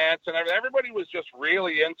silly chants, and everybody was just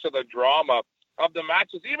really into the drama of the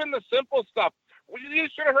matches, even the simple stuff. You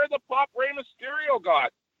should have heard the pop Rey Mysterio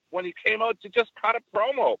got when he came out to just cut a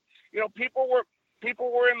promo. People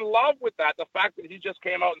were in love with that. The fact that he just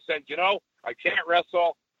came out and said, I can't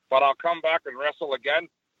wrestle, but I'll come back and wrestle again.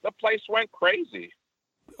 The place went crazy.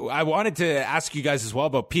 I wanted to ask you guys as well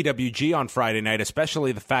about PWG on Friday night,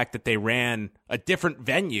 especially the fact that they ran a different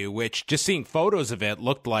venue, which, just seeing photos of it,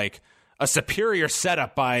 looked like a superior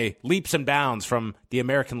setup by leaps and bounds from the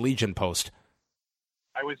American Legion post.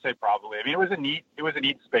 I would say probably. It was a neat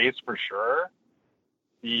space for sure.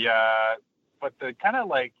 But the kind of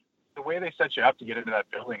like the way they set you up to get into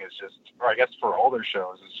that building is just, or I guess for all their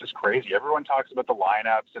shows, it's just crazy. Everyone talks about the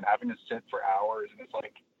lineups and having to sit for hours, and it's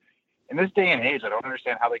like, in this day and age, I don't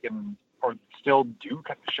understand how they can or still do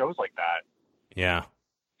shows like that. Yeah,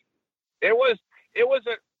 it was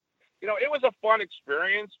a fun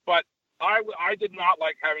experience, but I did not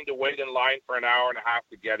like having to wait in line for an hour and a half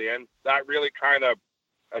to get in. That really kind of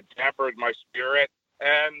dampened my spirit.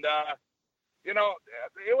 And,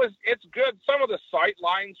 it's good. Some of the sight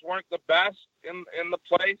lines weren't the best in the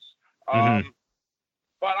place. But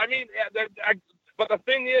but the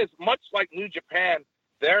thing is, much like New Japan,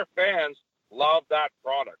 their fans love that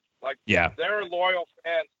product. Like, they're loyal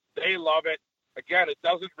fans. They love it. Again, it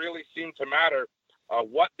doesn't really seem to matter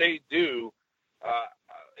what they do.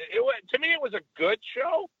 To me, it was a good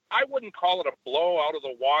show. I wouldn't call it a blow out of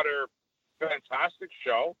the water, fantastic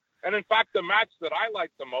show. And in fact, the match that I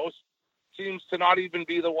liked the most seems to not even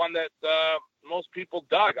be the one that most people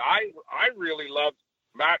dug. I really loved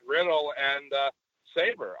Matt Riddle and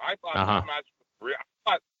Sabre. I thought that match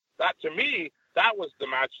was that, to me, that was the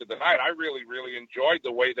match of the night. I really, really enjoyed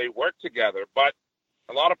the way they worked together. But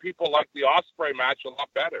a lot of people liked the Ospreay match a lot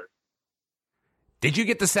better. Did you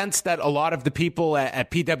get the sense that a lot of the people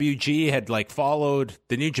at PWG had followed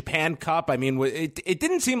the New Japan Cup? I mean, it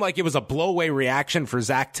didn't seem like it was a blowaway reaction for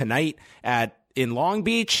Zach tonight at in Long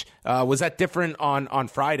Beach? Was that different on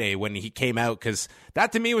Friday when he came out? Because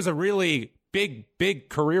that to me was a really big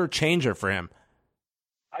career changer for him.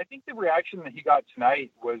 I think the reaction that he got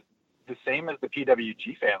tonight was the same as the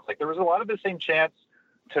PWG fans. Like, there was a lot of the same chants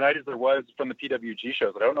tonight as there was from the PWG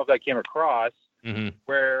shows. I don't know if that came across,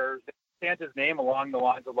 where they chant his name along the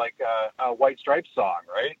lines of like a White Stripes song,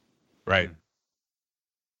 right? Right.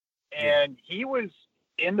 And he was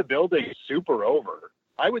in the building super over.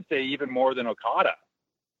 I would say even more than Okada.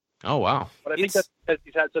 Oh, wow. But I think that's because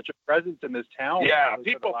he's had such a presence in this town. Yeah, for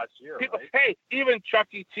the last year, right? Hey, even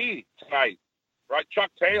Chucky T tonight, right?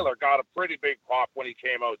 Chuck Taylor got a pretty big pop when he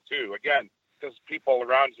came out too. Again, because people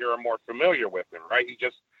around here are more familiar with him, right? He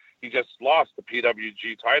just lost the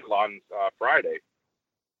PWG title on Friday.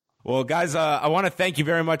 Well, guys, I want to thank you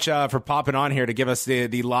very much for popping on here to give us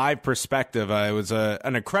the live perspective. It was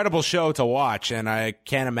an incredible show to watch, and I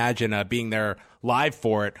can't imagine being there live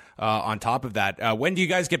for it. On top of that, when do you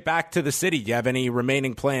guys get back to the city? Do you have any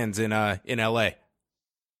remaining plans in LA?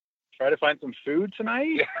 Try to find some food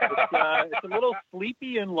tonight. It's a little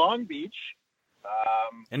sleepy in Long Beach.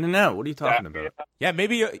 In-N-Out, what are you talking about? Yeah,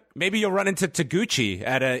 maybe you'll run into Taguchi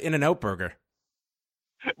at a In-N-Out Burger.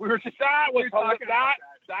 We were just That was talking about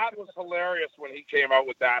that was hilarious when he came out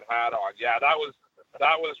with that hat on. Yeah, that was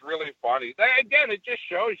really funny. Again, it just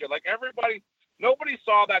shows you, like, nobody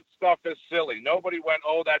saw that stuff as silly. Nobody went,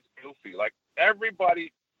 "Oh, that's goofy." Like,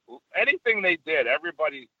 everybody, anything they did,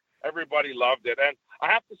 everybody loved it. And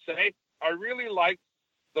I have to say, I really liked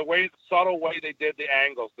the subtle way they did the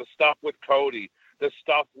angles, the stuff with Cody, the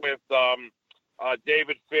stuff with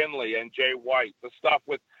David Finlay and Jay White, the stuff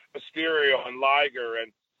with Mysterio and Liger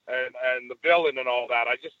and the villain and all that.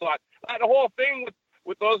 I just thought that whole thing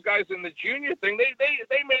with those guys in the junior thing,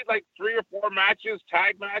 they made like 3 or 4 matches,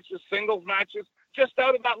 tag matches, singles matches, just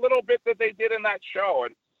out of that little bit that they did in that show.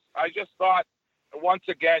 And I just thought, once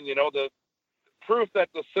again, the proof that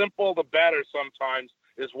the simple, the better sometimes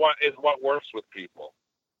is what works with people.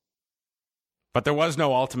 But there was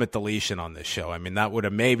no ultimate deletion on this show. I mean, that would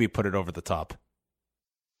have maybe put it over the top.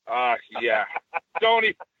 Yeah. Don't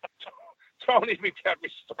even get me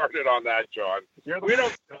started on that, John.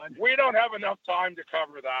 We don't have enough time to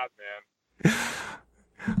cover that, man.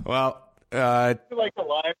 Well, I'd like to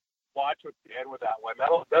live watch with Dan with that one.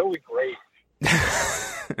 That'll be great.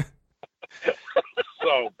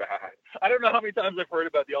 So bad. I don't know how many times I've heard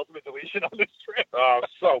about the ultimate deletion on this trip. Oh,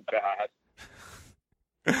 so bad.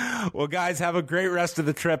 Well, guys, have a great rest of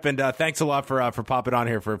the trip, and thanks a lot for popping on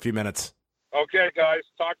here for a few minutes. Okay, guys.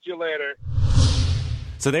 Talk to you later.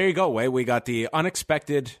 So there you go, Wei. We got the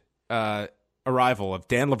unexpected arrival of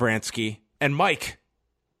Dan Lavransky and Mike.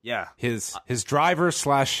 Yeah. His driver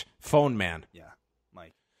 / phone man. Yeah,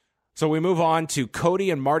 Mike. So we move on to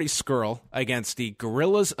Cody and Marty Scurll against the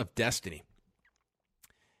Gorillas of Destiny.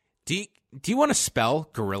 Do you want to spell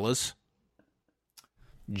gorillas?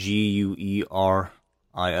 Guerillas.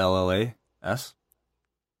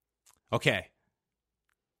 Okay.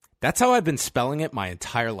 That's how I've been spelling it my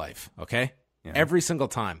entire life, okay? Yeah. Every single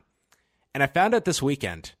time. And I found out this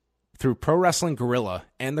weekend through Pro Wrestling Guerrilla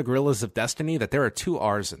and the Gorillas of Destiny that there are 2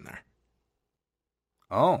 R's in there.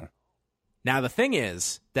 Oh. Now, the thing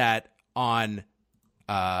is that on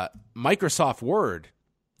Microsoft Word,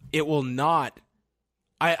 it will not...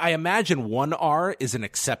 I imagine 1 R is an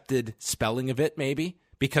accepted spelling of it, maybe,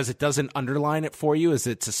 because it doesn't underline it for you as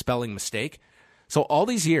it's a spelling mistake. So all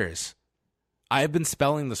these years, I have been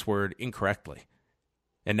spelling this word incorrectly.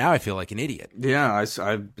 And now I feel like an idiot. Yeah,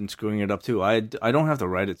 I've been screwing it up too. I don't have to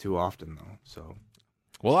write it too often, though. So,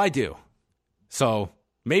 well, I do. So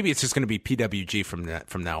maybe it's just going to be PWG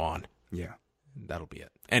from now on. Yeah. That'll be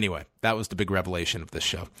it. Anyway, that was the big revelation of this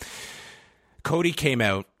show. Cody came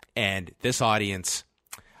out, and this audience...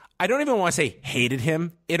 I don't even want to say hated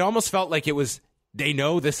him. It almost felt like it was, they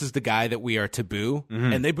know this is the guy that we are to boo,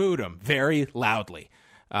 and they booed him very loudly.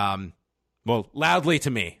 Well, loudly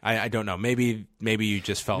to me. I don't know. Maybe you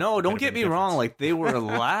just felt... No, don't get me wrong. Like, they were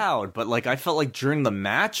loud, but like I felt like during the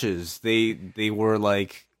matches, they were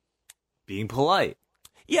like being polite.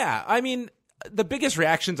 Yeah, I mean, the biggest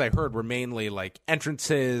reactions I heard were mainly like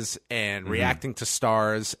entrances and reacting to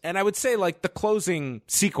stars, and I would say like the closing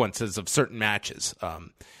sequences of certain matches.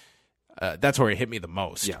 That's where it hit me the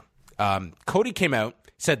most. Yeah. Cody came out,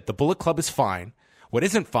 said the Bullet Club is fine. What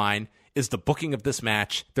isn't fine is the booking of this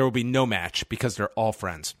match. There will be no match because they're all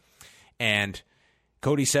friends. And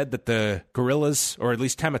Cody said that the Gorillas, or at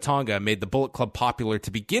least Tama Tonga, made the Bullet Club popular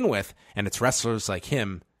to begin with, and it's wrestlers like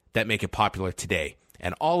him that make it popular today.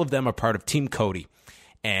 And all of them are part of Team Cody.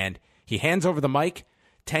 And he hands over the mic.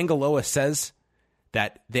 Tanga Loa says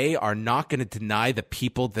that they are not going to deny the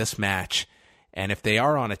people this match. And if they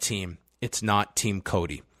are on a team, it's not Team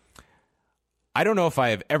Cody. I don't know if I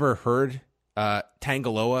have ever heard Tanga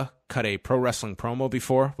Loa cut a pro wrestling promo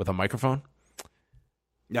before with a microphone.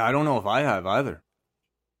 Yeah, I don't know if I have either.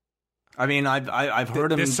 I mean, I've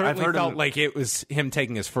heard him. This certainly I've heard felt him, like it was him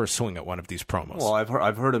taking his first swing at one of these promos. Well,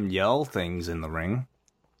 I've heard him yell things in the ring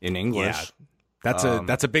in English. Yeah,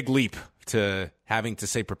 that's a big leap to having to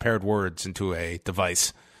say prepared words into a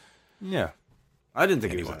device. Yeah, I didn't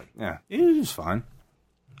think he was. Yeah, he was fine.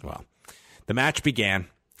 Well, the match began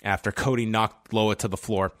after Cody knocked Loa to the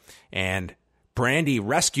floor, and Brandy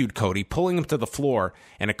rescued Cody, pulling him to the floor,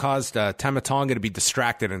 and it caused Tama Tonga to be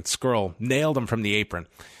distracted, and Skrull nailed him from the apron.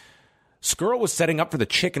 Skrull was setting up for the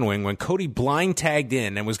chicken wing when Cody blind tagged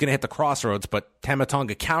in and was going to hit the crossroads, but Tama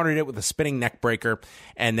Tonga countered it with a spinning neck breaker.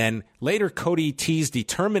 And then later Cody teased the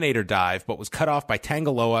Terminator dive, but was cut off by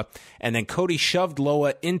Tanga Loa. And then Cody shoved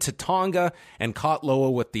Loa into Tonga and caught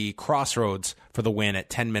Loa with the crossroads for the win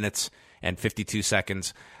at 10 minutes and 52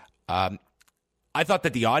 seconds. I thought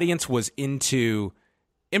that the audience was into,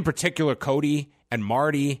 in particular, Cody and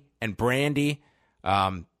Marty and Brandy.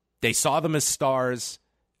 They saw them as stars.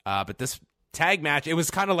 But this tag match, it was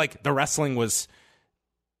kind of like the wrestling was,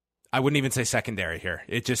 I wouldn't even say secondary here.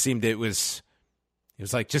 It just seemed it was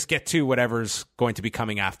like, just get to whatever's going to be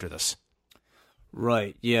coming after this.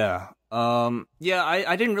 Right, yeah.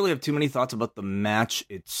 I didn't really have too many thoughts about the match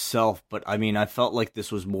itself, but I mean, I felt like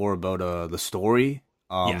this was more about the story.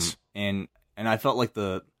 Yes. And I felt like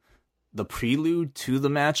the prelude to the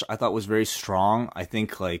match, I thought was very strong. I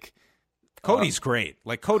think, like, Cody's great.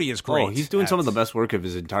 Like, Cody is great. Oh, he's doing some of the best work of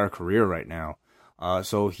his entire career right now.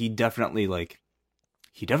 So he definitely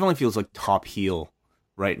feels like top heel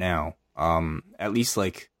right now. At least,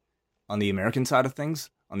 like, on the American side of things,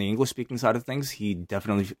 on the English speaking side of things, he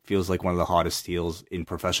definitely feels like one of the hottest heels in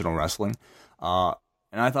professional wrestling. And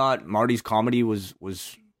I thought Marty's comedy was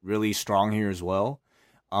really strong here as well.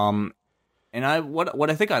 And what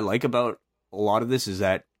I think I like about a lot of this is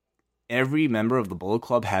that every member of the Bullet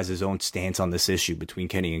Club has his own stance on this issue between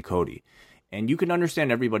Kenny and Cody. And you can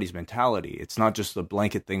understand everybody's mentality. It's not just a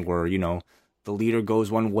blanket thing where, you know, the leader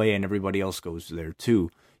goes one way and everybody else goes there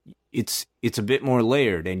too. It's a bit more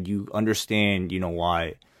layered, and you understand, you know,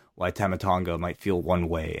 why Tama Tonga might feel one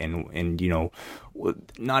way, and you know,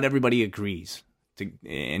 not everybody agrees,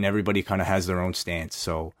 and everybody kind of has their own stance.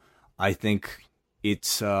 So I think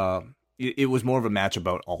it was more of a match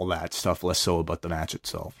about all that stuff, less so about the match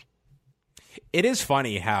itself. It is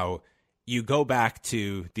funny how you go back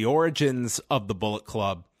to the origins of the Bullet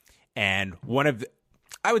Club, and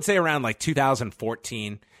I would say around like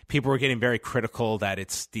 2014, people were getting very critical that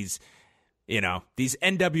it's these NWO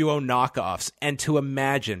knockoffs. And to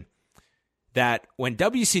imagine that when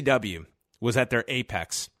WCW was at their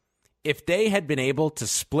apex, if they had been able to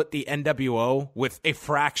split the NWO with a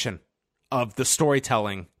fraction of the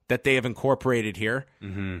storytelling that they have incorporated here,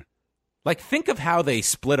 mm-hmm. Like, think of how they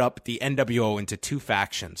split up the NWO into two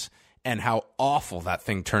factions and how awful that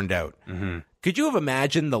thing turned out. Mm-hmm. Could you have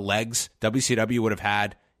imagined the legs WCW would have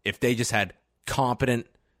had if they just had competent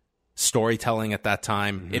storytelling at that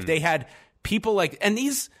time? Mm-hmm. If they had people like, and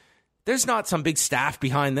there's not some big staff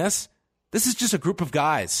behind this. This is just a group of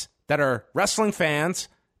guys that are wrestling fans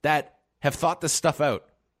that have thought this stuff out.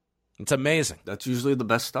 It's amazing. That's usually the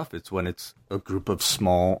best stuff. It's when it's a group of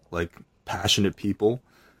small, like, passionate people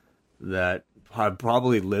that have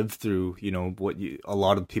probably lived through, you know, a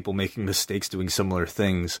lot of people making mistakes doing similar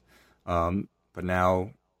things. But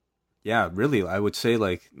now, yeah, really, I would say,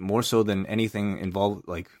 like, more so than anything involved,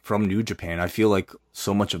 like, from New Japan, I feel like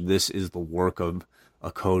so much of this is the work of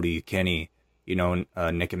Cody, Kenny, you know,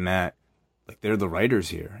 Nick and Matt. Like, they're the writers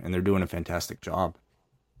here, and they're doing a fantastic job.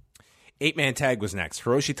 8-man tag was next.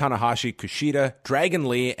 Hiroshi Tanahashi, Kushida, Dragon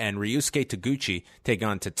Lee, and Ryusuke Taguchi take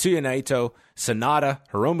on Tetsuya Naito, Sanada,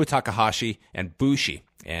 Hiromu Takahashi, and Bushi.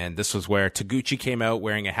 And this was where Taguchi came out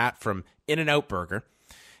wearing a hat from In-N-Out Burger.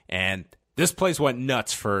 And this place went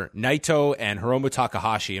nuts for Naito and Hiromu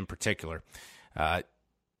Takahashi in particular. The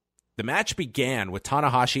match began with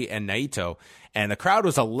Tanahashi and Naito, and the crowd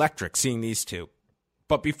was electric seeing these two.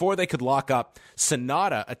 But before they could lock up,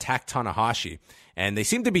 Sanada attacked Tanahashi, and they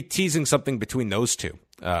seemed to be teasing something between those two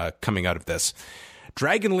coming out of this.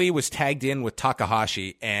 Dragon Lee was tagged in with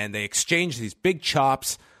Takahashi, and they exchanged these big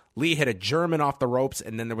chops. Lee hit a German off the ropes,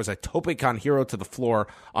 and then there was a Tope Con Hero to the floor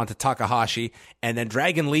onto Takahashi, and then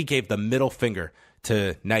Dragon Lee gave the middle finger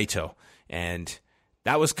to Naito. And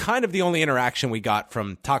that was kind of the only interaction we got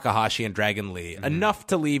from Takahashi and Dragon Lee. Mm-hmm. Enough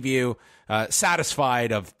to leave you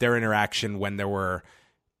satisfied of their interaction when there were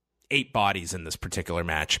 8 bodies in this particular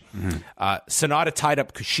match. Sonata tied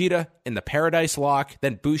up Kushida in the Paradise Lock.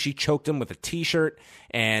 Then Bushi choked him with a T-shirt.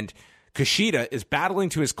 And Kushida is battling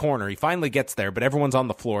to his corner. He finally gets there, but everyone's on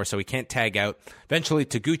the floor, so he can't tag out. Eventually,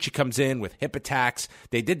 Taguchi comes in with hip attacks.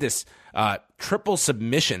 They did this triple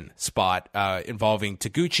submission spot involving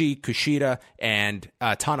Taguchi, Kushida, and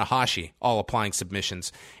Tanahashi, all applying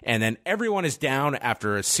submissions. And then everyone is down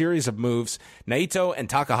after a series of moves. Naito and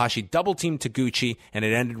Takahashi double-teamed Taguchi, and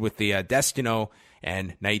it ended with the Destino,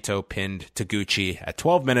 and Naito pinned Taguchi at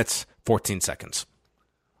 12 minutes, 14 seconds.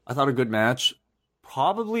 I thought a good match.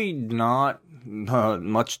 Probably not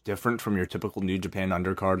much different from your typical New Japan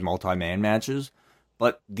undercard multi-man matches,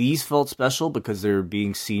 but these felt special because they're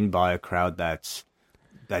being seen by a crowd that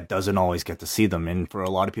doesn't always get to see them, and for a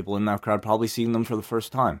lot of people in that crowd, probably seeing them for the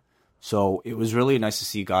first time. So it was really nice to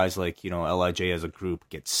see guys like, LIJ as a group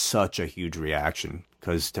get such a huge reaction,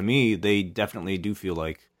 because to me, they definitely do feel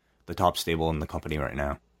like the top stable in the company right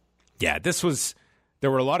now. Yeah, there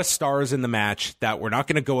were a lot of stars in the match that were not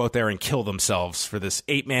going to go out there and kill themselves for this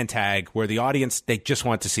 8-man tag where the audience, they just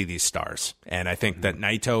want to see these stars. And I think that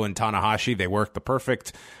Naito and Tanahashi, they worked the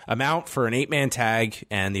perfect amount for an 8-man tag,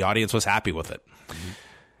 and the audience was happy with it.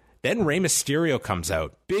 Then Rey Mysterio comes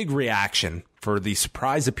out. Big reaction for the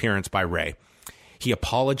surprise appearance by Rey. He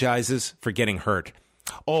apologizes for getting hurt.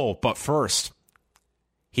 Oh, but first,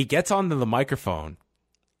 he gets onto the microphone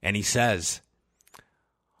and he says,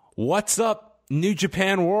 "What's up, New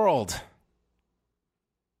Japan World?"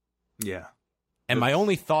 Yeah. And my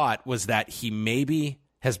only thought was that he maybe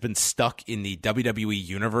has been stuck in the WWE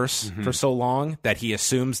universe for so long that he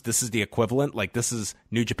assumes this is the equivalent. Like, this is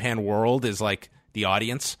New Japan World is like the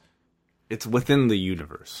audience. It's within the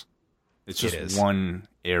universe. It's just one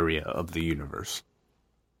area of the universe.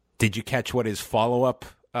 Did you catch what his follow-up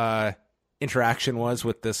interaction was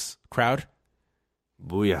with this crowd?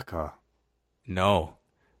 Booyaka. No.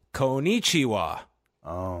 Konnichiwa.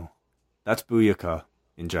 Oh, that's Booyaka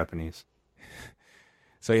in Japanese.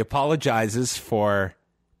 So he apologizes for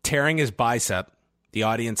tearing his bicep. The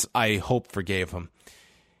audience, I hope, forgave him.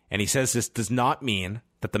 And he says this does not mean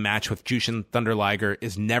that the match with Jushin Thunder Liger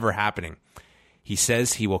is never happening. He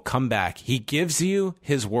says he will come back. He gives you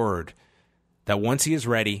his word that once he is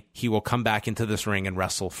ready, he will come back into this ring and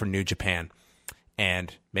wrestle for New Japan.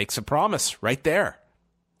 And makes a promise right there.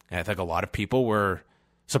 And I think a lot of people were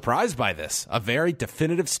surprised by this. A very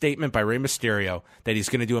definitive statement by Rey Mysterio that he's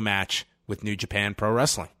going to do a match with New Japan Pro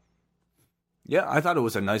Wrestling. Yeah, I thought it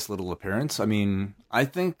was a nice little appearance. I mean, I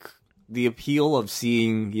think the appeal of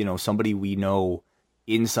seeing, somebody we know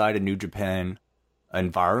inside a New Japan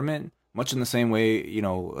environment, much in the same way,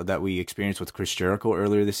 that we experienced with Chris Jericho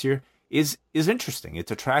earlier this year, is interesting.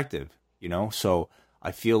 It's attractive, So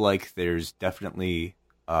I feel like there's definitely,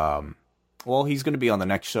 he's going to be on the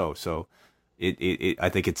next show, so I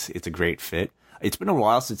think it's a great fit. It's been a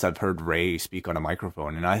while since I've heard Rey speak on a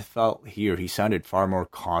microphone, and I felt here he sounded far more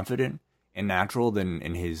confident and natural than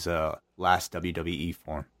in his last WWE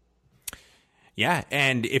form. Yeah,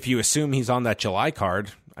 and if you assume he's on that July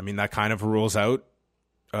card, I mean, that kind of rules out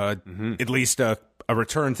at least a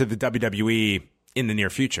return to the WWE in the near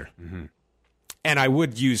future. And I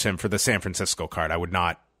would use him for the San Francisco card. I would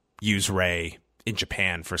not use Rey in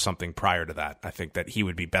Japan for something prior to that. I think that he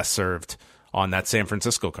would be best served on that San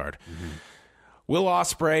Francisco card. Will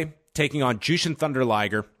Ospreay taking on Jushin Thunder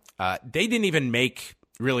Liger. They didn't even make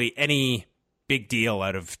really any big deal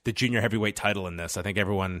out of the junior heavyweight title in this. I think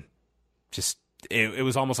everyone just, it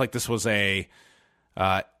was almost like this was a,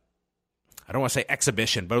 I don't want to say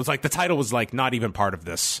exhibition, but it was like the title was like not even part of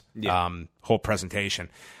this whole presentation.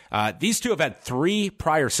 These two have had 3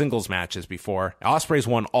 prior singles matches before. Ospreay's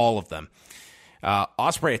won all of them.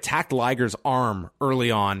 Ospreay attacked Liger's arm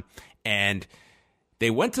early on, and they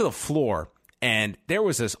went to the floor, and there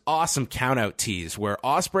was this awesome countout tease where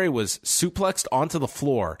Ospreay was suplexed onto the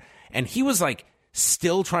floor, and he was like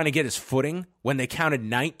still trying to get his footing when they counted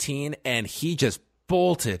 19, and he just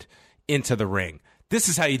bolted into the ring. This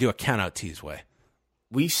is how you do a countout tease way.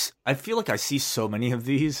 I feel like I see so many of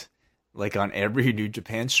these, like on every New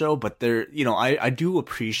Japan show, but they're, I do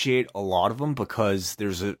appreciate a lot of them because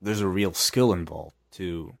there's a real skill involved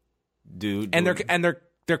to do. And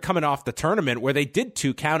they're coming off the tournament where they did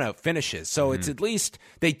 2 countout finishes, so it's at least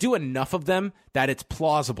they do enough of them that it's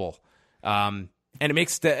plausible. And it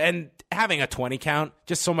makes and having a 20 count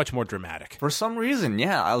just so much more dramatic. For some reason,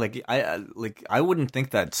 yeah, I wouldn't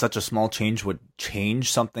think that such a small change would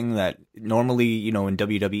change something that normally, in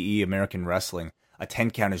WWE American wrestling, a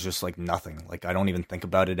 10 count is just like nothing. Like, I don't even think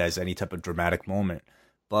about it as any type of dramatic moment.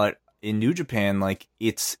 But in New Japan, like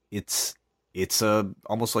it's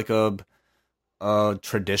almost like a a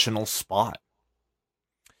traditional spot.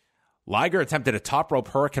 Liger attempted a top rope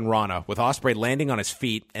Hurricane Rana with Ospreay landing on his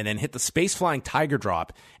feet and then hit the space-flying Tiger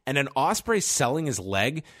Drop. And then Ospreay selling his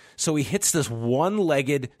leg, so he hits this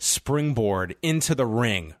one-legged springboard into the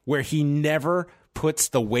ring where he never puts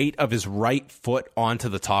the weight of his right foot onto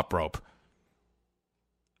the top rope.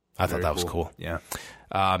 I thought that was cool. Yeah.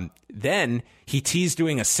 Then he teased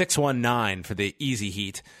doing a 619 for the easy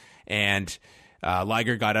heat, and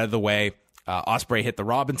Liger got out of the way. Ospreay hit the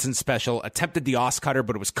Robinson special, attempted the Os Cutter,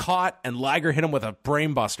 but it was caught, and Liger hit him with a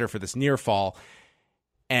brainbuster for this near fall.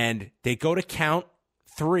 And they go to count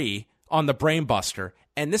 3 on the brainbuster,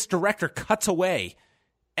 and this director cuts away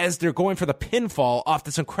as they're going for the pinfall off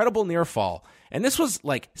this incredible near fall. And this was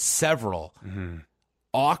like several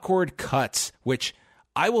awkward cuts, which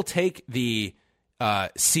I will take the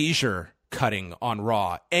seizure cutting on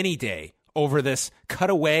Raw any day over this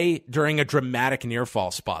cutaway during a dramatic near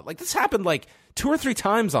fall spot. Like, this happened like 2 or 3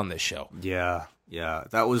 times on this show. Yeah.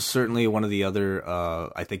 That was certainly one of the other,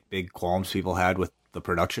 I think, big qualms people had with the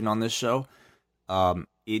production on this show.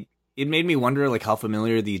 It made me wonder, like, how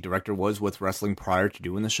familiar the director was with wrestling prior to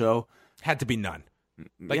doing the show. Had to be none.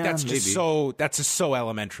 Like, Yeah, that's just so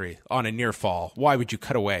elementary on a near fall. Why would you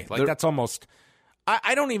cut away? Like, that's almost,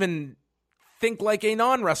 I don't even think like a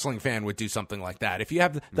non-wrestling fan would do something like that if you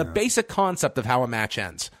have the basic concept of how a match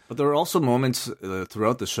ends. But there were also moments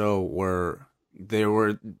throughout the show where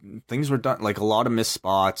things were done, like a lot of missed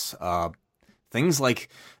spots, things like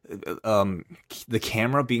the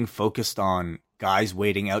camera being focused on guys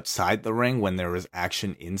waiting outside the ring when there was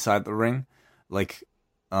action inside the ring. Like,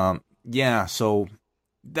 so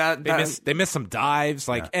they missed some dives,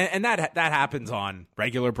 like, and that happens on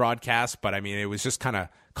regular broadcasts, but I mean, it was just kind of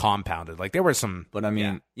compounded. Like, there were some, but I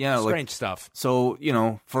mean, strange stuff. So,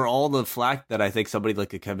 for all the flack that I think somebody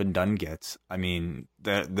like a Kevin Dunn gets, I mean,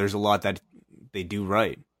 there's a lot that they do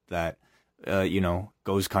right that,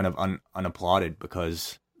 goes kind of unapplauded,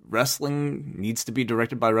 because wrestling needs to be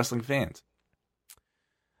directed by wrestling fans.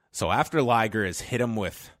 So after Liger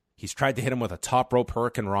he's tried to hit him with a top rope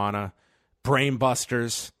Hurricane Rana, brain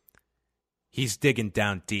busters, he's digging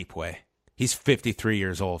down deep way. He's 53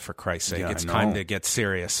 years old, for Christ's sake. It's time to get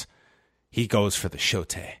serious. He goes for the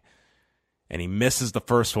Shote, and he misses the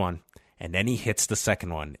first one, and then he hits the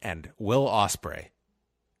second one. And Will Ospreay,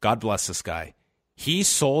 God bless this guy, he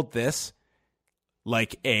sold this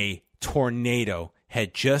like a tornado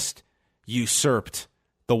had just usurped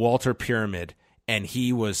the Walter Pyramid, and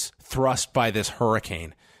he was thrust by this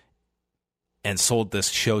hurricane and sold this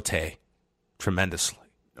Shote tremendously.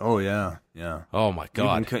 Oh, yeah. Oh, my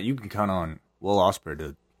God. You can count on Will Ospreay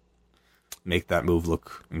to make that move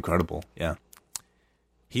look incredible. Yeah.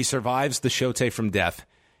 He survives the Shote from death,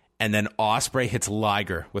 and then Ospreay hits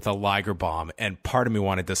Liger with a Liger bomb, and part of me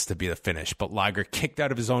wanted this to be the finish, but Liger kicked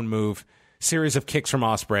out of his own move, series of kicks from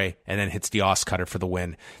Ospreay, and then hits the Os Cutter for the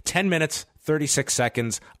win. 10 minutes, 36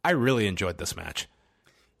 seconds. I really enjoyed this match.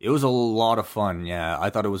 It was a lot of fun, yeah. I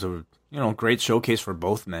thought it was a great showcase for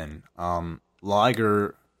both men.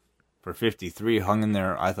 Liger, for 53, hung in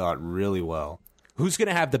there, I thought, really well. Who's going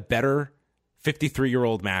to have the better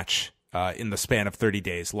 53-year-old match in the span of 30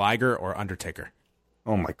 days, Liger or Undertaker?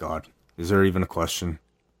 Oh, my God. Is there even a question?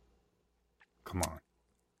 Come on.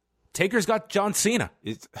 Taker's got John Cena.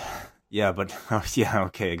 Yeah, but... yeah,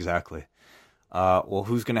 okay, exactly. Well,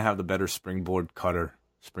 who's going to have the better springboard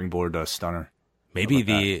stunner? Maybe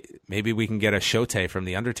we can get a Shote from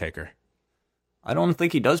the Undertaker. I don't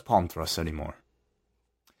think he does palm thrusts anymore.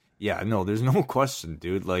 Yeah, no, there's no question,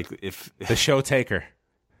 dude. Like, if the Show Taker.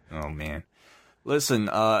 Oh man, listen,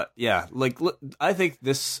 I think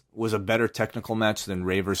this was a better technical match than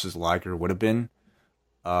Ray versus Liger would have been.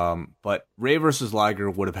 But Ray versus Liger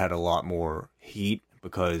would have had a lot more heat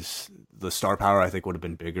because the star power I think would have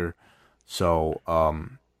been bigger. So, I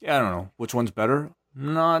don't know which one's better.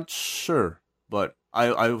 Not sure, but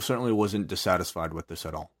I certainly wasn't dissatisfied with this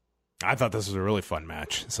at all. I thought this was a really fun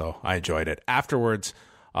match, so I enjoyed it. Afterwards,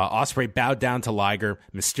 Ospreay bowed down to Liger.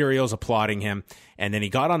 Mysterio's applauding him, and then he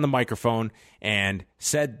got on the microphone and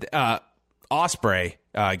said, Ospreay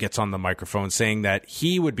gets on the microphone saying that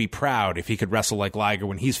he would be proud if he could wrestle like Liger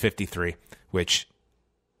when he's 53, which,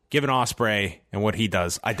 given Ospreay and what he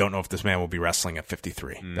does, I don't know if this man will be wrestling at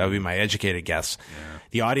 53. That would be my educated guess. Yeah.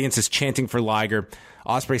 The audience is chanting for Liger.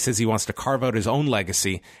 Ospreay says he wants to carve out his own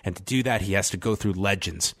legacy, and to do that, he has to go through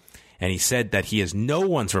legends. And he said that he is no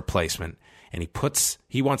one's replacement, and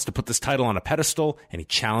he wants to put this title on a pedestal, and he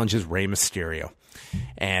challenges Rey Mysterio.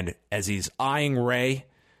 And as he's eyeing Rey,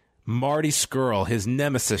 Marty Scurll, his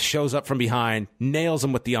nemesis, shows up from behind, nails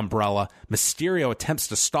him with the umbrella. Mysterio attempts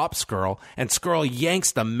to stop Scurll, and Scurll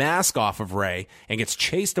yanks the mask off of Ray and gets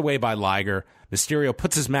chased away by Liger. Mysterio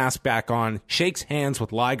puts his mask back on, shakes hands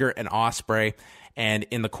with Liger and Ospreay, and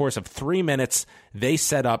in the course of 3 minutes, they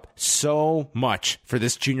set up so much for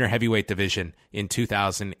this junior heavyweight division in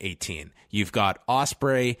 2018. You've got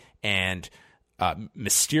Ospreay and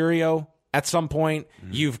Mysterio at some point.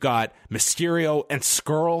 You've got Mysterio and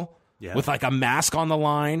Scurll with like a mask on the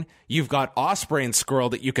line. You've got Ospreay and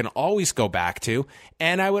Scurll that you can always go back to.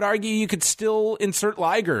 And I would argue you could still insert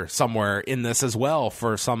Liger somewhere in this as well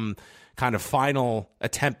for some kind of final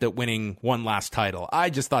attempt at winning one last title. I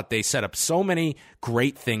just thought they set up so many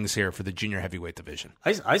great things here for the junior heavyweight division.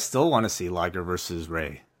 I still want to see Liger versus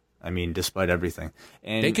Ray. I mean, despite everything,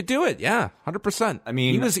 and they could do it, 100%. I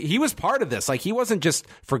mean, he was part of this. Like, he wasn't just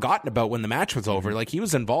forgotten about when the match was over. Like, he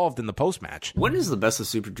was involved in the post match. When is the Best of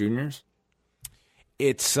Super Juniors?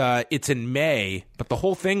 It's in May, but the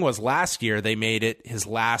whole thing was last year they made it his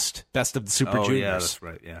last Best of the Super Juniors. Yeah, that's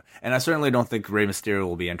right. Yeah, and I certainly don't think Rey Mysterio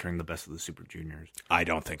will be entering the Best of the Super Juniors. I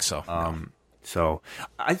don't think so. So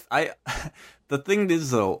I the thing is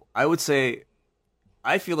though, I would say,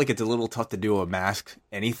 I feel like it's a little tough to do a mask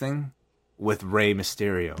anything with Rey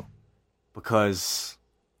Mysterio because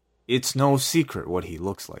it's no secret what he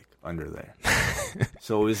looks like under there.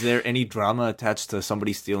 So is there any drama attached to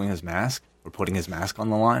somebody stealing his mask or putting his mask on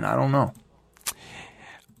the line? I don't know.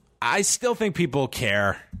 I still think people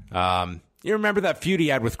care. You remember that feud he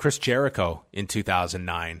had with Chris Jericho in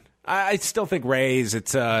 2009? I still think Rey's,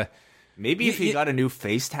 it's maybe if he got a new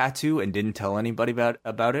face tattoo and didn't tell anybody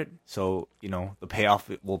about it, so, you know, the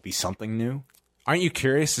payoff will be something new. Aren't you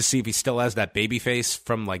curious to see if he still has that baby face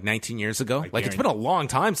from like 19 years ago? Like, it's been a long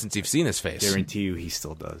time since you've seen his face. Guarantee you he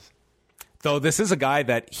still does. Though this is a guy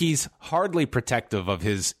that he's hardly protective of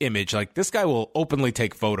his image. Like, this guy will openly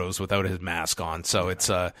take photos without his mask on, so it's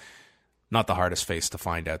not the hardest face to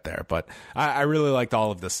find out there. But I really liked all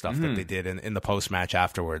of this stuff that they did in the post-match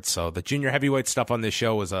afterwards. So the junior heavyweight stuff on this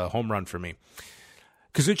show was a home run for me.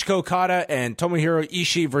 Kazuchika Okada and Tomohiro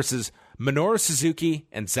Ishii versus Minoru Suzuki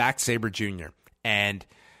and Zack Sabre Jr. And,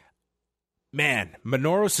 man,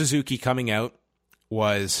 Minoru Suzuki coming out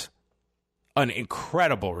was an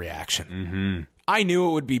incredible reaction. Mm-hmm. I knew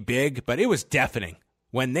it would be big, but it was deafening.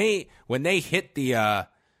 When they hit the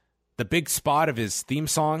big spot of his theme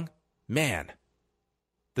song, man,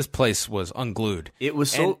 this place was unglued. It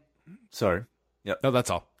was so... Sorry. Yep. No, that's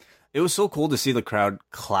all. It was so cool to see the crowd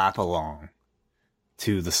clap along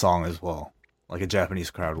to the song as well, like a Japanese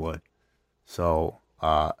crowd would. So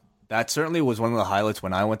that certainly was one of the highlights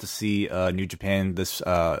when I went to see New Japan this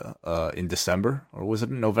in December. Or was it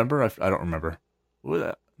in November? I don't remember.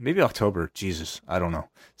 Maybe October. Jesus, I don't know.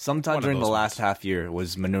 Sometime during the last half year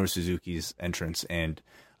was Minoru Suzuki's entrance, and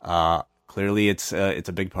clearly it's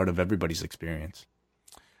a big part of everybody's experience.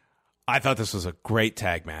 I thought this was a great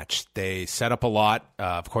tag match. They set up a lot.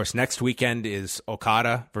 Of course, next weekend is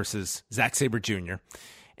Okada versus Zack Sabre Jr.,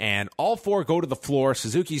 and all four go to the floor.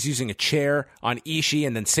 Suzuki's using a chair on Ishii,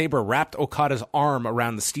 and then Sabre wrapped Okada's arm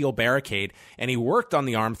around the steel barricade, and he worked on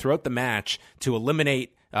the arm throughout the match to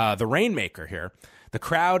eliminate the Rainmaker here. The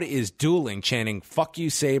crowd is dueling, chanting, "Fuck you,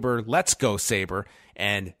 Sabre, let's go, Sabre,"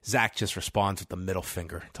 and Zack just responds with the middle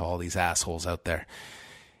finger to all these assholes out there.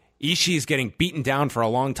 Ishii is getting beaten down for a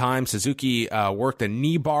long time. Suzuki worked a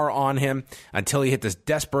knee bar on him until he hit this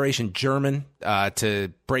desperation German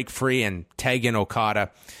to break free and tag in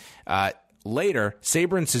Okada. Later,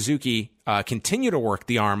 Sabre and Suzuki continue to work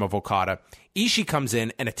the arm of Okada. Ishii comes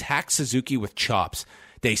in and attacks Suzuki with chops.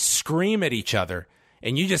 They scream at each other,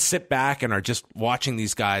 and you just sit back and are just watching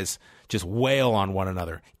these guys just wail on one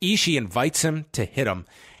another. Ishii invites him to hit him,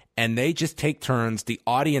 and they just take turns. The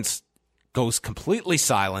audience goes completely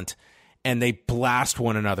silent, and they blast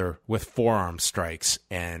one another with forearm strikes.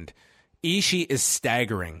 And Ishii is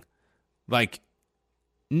staggering. Like,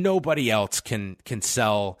 nobody else can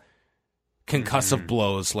sell concussive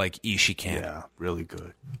blows like Ishii can. Yeah, really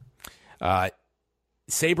good.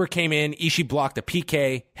 Sabre came in. Ishii blocked a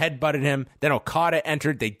PK, headbutted him. Then Okada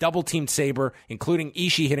entered. They double-teamed Sabre, including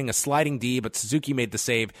Ishii hitting a sliding D, but Suzuki made the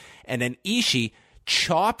save. And then Ishii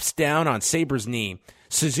chops down on Sabre's knee.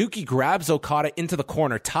 Suzuki grabs Okada into the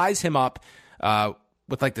corner, ties him up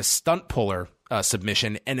with like the stunt puller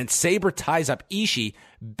submission, and then Sabre ties up Ishii,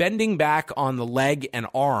 bending back on the leg and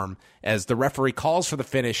arm as the referee calls for the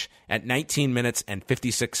finish at 19 minutes and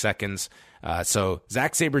 56 seconds. So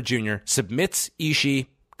Zack Sabre Jr. submits Ishii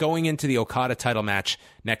going into the Okada title match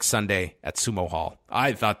next Sunday at Sumo Hall.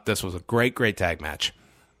 I thought this was a great, great tag match.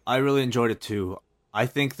 I really enjoyed it too. I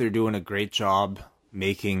think they're doing a great job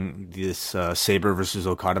making this Sabre versus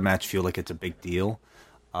Okada match feel like it's a big deal.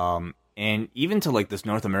 And even to like this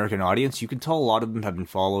North American audience, you can tell a lot of them have been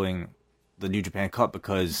following the New Japan Cup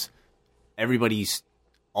because everybody's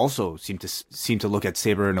also seem to look at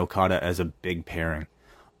Sabre and Okada as a big pairing.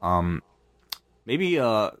 Maybe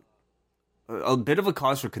a bit of a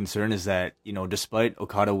cause for concern is that, you know, despite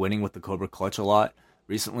Okada winning with the Cobra Clutch a lot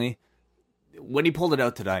recently, when he pulled it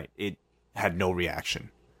out tonight, it had no reaction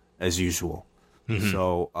as usual. Mm-hmm.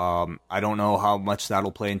 So I don't know how much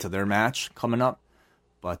that'll play into their match coming up,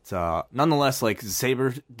 but nonetheless, like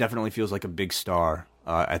Sabre definitely feels like a big star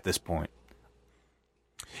at this point.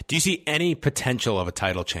 Do you see any potential of a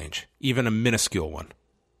title change, even a minuscule one?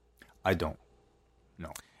 I don't.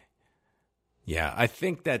 No. Yeah, I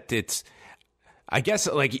think that it's. I guess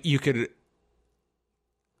like you could.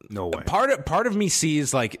 No way. Part of me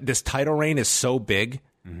sees like this title reign is so big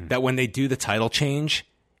that when they do the title change,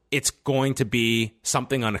 it's going to be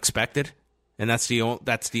something unexpected, and that's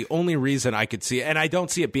the only reason I could see it. And I don't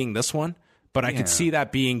see it being this one, but I could see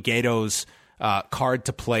that being Gato's card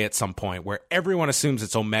to play at some point, where everyone assumes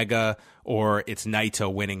it's Omega or it's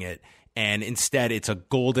Naito winning it, and instead it's a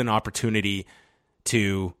golden opportunity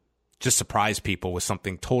to just surprise people with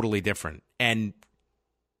something totally different. And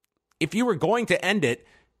if you were going to end it,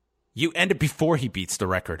 you end it before he beats the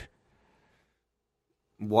record.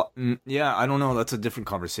 What? Yeah, I don't know. That's a different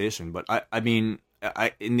conversation. But I mean,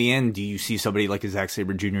 in the end, do you see somebody like Zack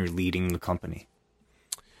Sabre Jr. leading the company?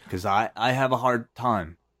 Because I have a hard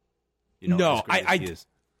time. You know, no,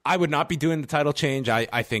 I would not be doing the title change.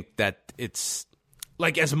 I think that it's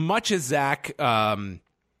like as much as Zack,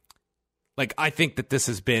 like I think that this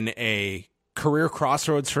has been a career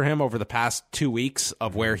crossroads for him over the past 2 weeks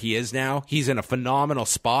of where he is now. He's in a phenomenal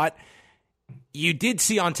spot. You did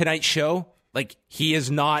see on tonight's show, like he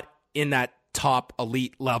is not in that top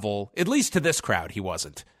elite level, at least to this crowd. He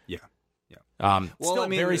wasn't. Yeah. Well, still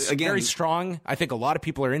very strong. I think a lot of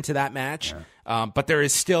people are into that match. Yeah. But there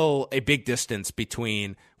is still a big distance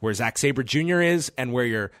between where Zack Sabre Jr. is and where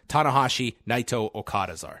your Tanahashi, Naito,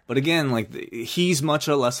 Okadas are. But again, like he's much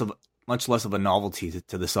less of a novelty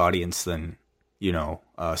to this audience than, you know,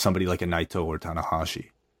 somebody like a Naito or Tanahashi.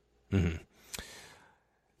 Mm-hmm.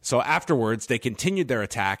 So afterwards, they continued their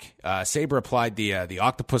attack. Sabre applied the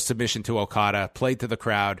octopus submission to Okada, played to the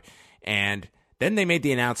crowd, and then they made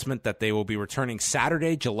the announcement that they will be returning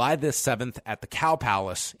Saturday, July the 7th at the Cow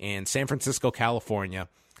Palace in San Francisco, California,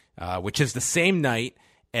 which is the same night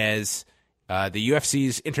as the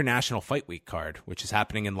UFC's International Fight Week card, which is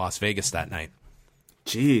happening in Las Vegas that night.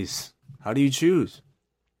 Jeez, how do you choose?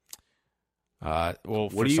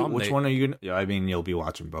 Which one are you gonna? Yeah, I mean, you'll be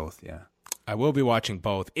watching both. Yeah, I will be watching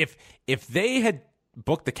both. If they had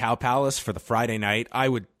booked the Cow Palace for the Friday night, I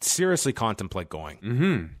would seriously contemplate going.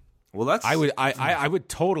 Mm-hmm. Well, I would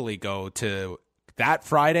totally go to that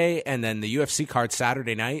Friday and then the UFC card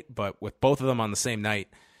Saturday night, but with both of them on the same night.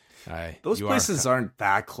 Those places aren't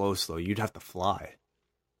that close, though. You'd have to fly,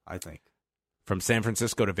 I think. From San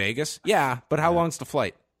Francisco to Vegas? Yeah, but how long's the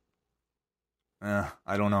flight? I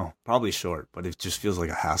don't know. Probably short, but it just feels like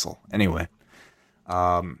a hassle. Anyway,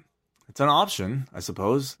 it's an option, I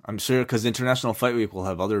suppose. I'm sure because International Fight Week will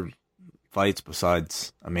have other fights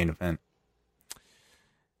besides a main event.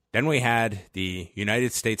 Then we had the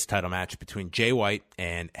United States title match between Jay White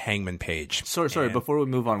and Hangman Page. Sorry, before we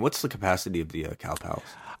move on, what's the capacity of the Cow Palace?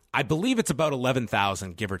 I believe it's about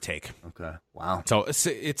 11,000, give or take. Okay, wow. So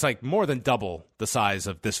it's like more than double the size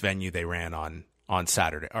of this venue they ran on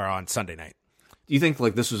Saturday or on Sunday night. Do you think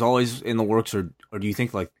like this was always in the works, or do you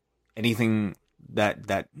think like anything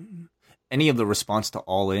that any of the response to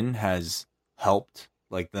All In has helped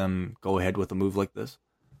like them go ahead with a move like this?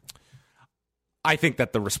 I think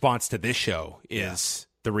that the response to this show is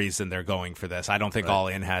the reason they're going for this. I don't think All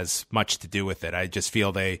In has much to do with it. I just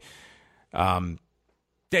feel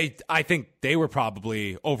I think they were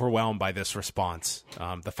probably overwhelmed by this response.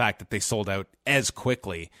 The fact that they sold out as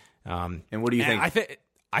quickly. And what do you think?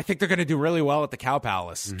 I think they're going to do really well at the Cow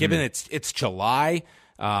Palace, given it's July.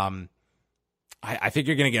 I think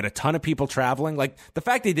you're going to get a ton of people traveling. Like the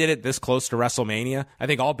fact they did it this close to WrestleMania, I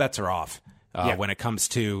think all bets are off when it comes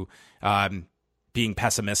to being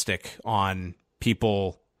pessimistic on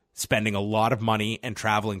people spending a lot of money and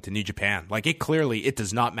traveling to New Japan. Like it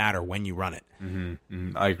does not matter when you run it.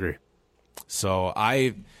 Mm-hmm. I agree. So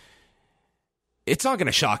it's not going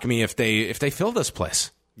to shock me if they fill this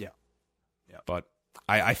place. Yeah. But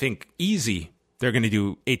I think easy they're going to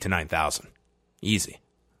do 8,000 to 9,000. Easy.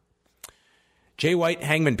 Jay White,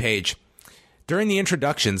 Hangman Page. During the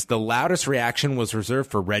introductions, the loudest reaction was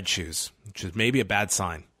reserved for Red Shoes, which is maybe a bad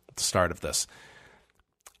sign at the start of this.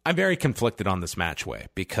 I'm very conflicted on this match, Way,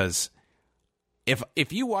 because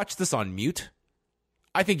if you watch this on mute,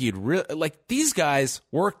 I think you'd really like these guys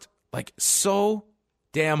worked like so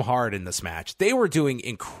damn hard in this match. They were doing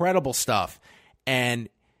incredible stuff, and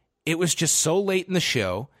it was just so late in the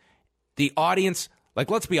show. The audience,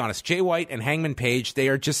 like, let's be honest, Jay White and Hangman Page, they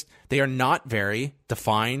are not very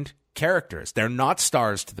defined characters. They're not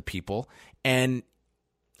stars to the people. And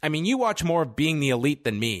I mean, you watch more of Being the Elite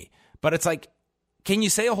than me, but it's like, can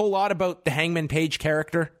you say a whole lot about the Hangman Page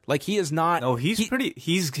character? Like, he is not. No,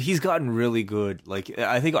 he's gotten really good. Like,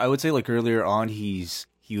 I would say like earlier on, he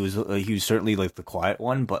was certainly like the quiet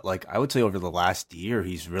one, but like I would say over the last year,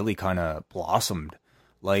 he's really kind of blossomed,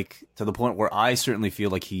 like to the point where I certainly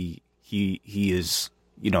feel like he is,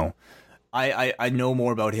 you know, I know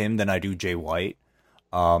more about him than I do Jay White.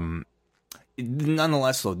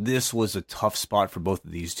 Nonetheless, though, this was a tough spot for both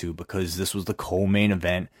of these two because this was the co-main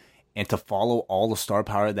event. And to follow all the star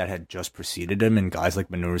power that had just preceded him, and guys like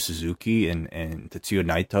Minoru Suzuki and Tetsuya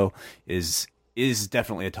Naito, is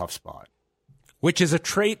definitely a tough spot. Which is a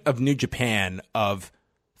trait of New Japan, of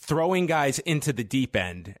throwing guys into the deep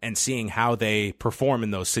end and seeing how they perform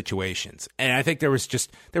in those situations. And I think there was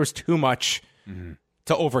too much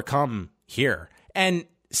to overcome here. And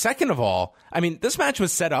second of all, I mean, this match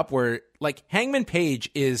was set up where like Hangman Page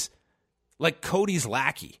is like Cody's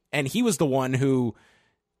lackey, and he was the one who,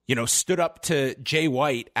 you know, stood up to Jay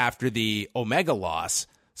White after the Omega loss.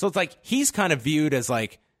 So it's like he's kind of viewed as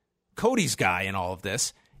like Cody's guy in all of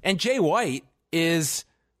this. And Jay White is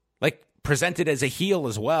like presented as a heel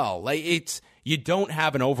as well. Like you don't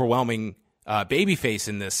have an overwhelming babyface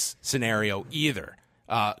in this scenario either.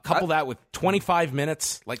 Couple that with 25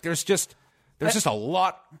 minutes, like there's just a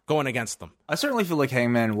lot going against them. I certainly feel like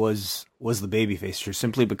Hangman was the babyface here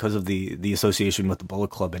simply because of the association with the Bullet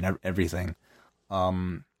Club and everything.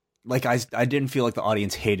 Like I didn't feel like the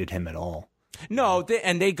audience hated him at all. No,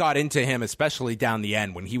 they got into him, especially down the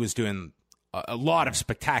end when he was doing a lot of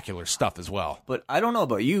spectacular stuff as well. But I don't know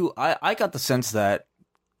about you. I got the sense that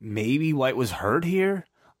maybe White was hurt here.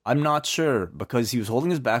 I'm not sure because he was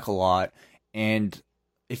holding his back a lot, and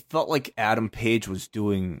it felt like Adam Page was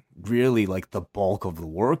doing really like the bulk of the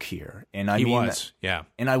work here. And he was, yeah.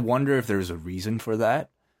 And I wonder if there's a reason for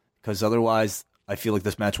that, because otherwise I feel like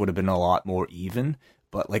this match would have been a lot more even.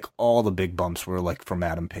 But like all the big bumps were like from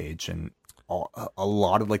Adam Page, and a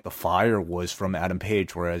lot of like the fire was from Adam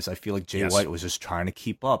Page, whereas I feel like Jay White was just trying to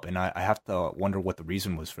keep up, and I have to wonder what the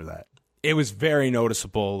reason was for that. It was very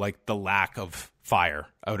noticeable, like the lack of fire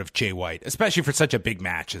out of Jay White, especially for such a big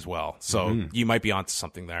match as well. So you might be onto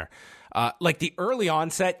something there. Like the early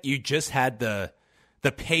onset, you just had the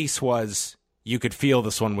pace was. You could feel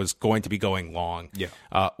this one was going to be going long.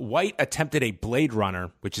 Yeah. White attempted a Blade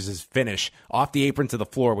Runner, which is his finish, off the apron to the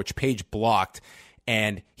floor, which Page blocked.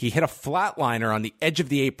 And he hit a flatliner on the edge of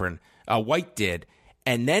the apron. White did.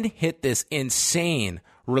 And then hit this insane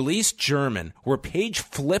release German where Page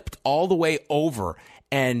flipped all the way over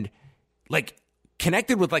and like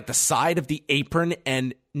connected with like the side of the apron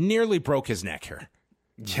and nearly broke his neck here.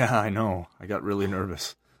 Yeah, I know. I got really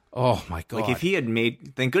nervous. Oh my God. Like if he had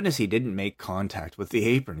thank goodness he didn't make contact with the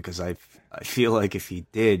apron, because I feel like if he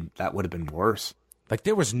did, that would have been worse. Like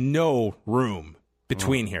there was no room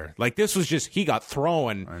between here. Like this was just, he got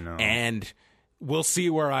thrown and we'll see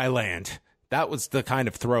where I land. That was the kind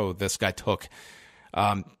of throw this guy took.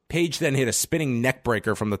 Page then hit a spinning neck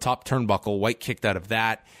breaker from the top turnbuckle. White kicked out of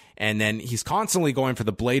that. And then he's constantly going for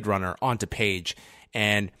the Blade Runner onto Page.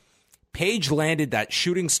 And Page landed that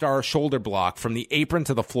shooting star shoulder block from the apron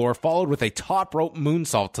to the floor, followed with a top rope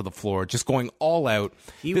moonsault to the floor, just going all out.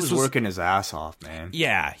 He was working his ass off, man.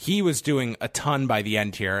 Yeah, he was doing a ton by the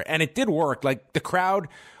end here, and it did work. Like the crowd,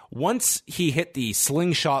 once he hit the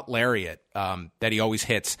slingshot lariat that he always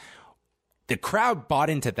hits, the crowd bought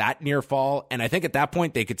into that near fall, and I think at that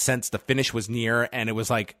point they could sense the finish was near, and it was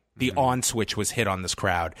like the on switch was hit on this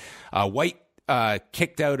crowd. White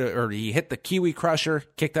kicked out, or he hit the Kiwi Crusher,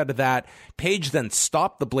 kicked out of that. Page then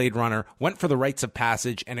stopped the Blade Runner, went for the rites of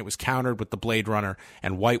passage, and it was countered with the Blade Runner,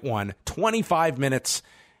 and White won 25 minutes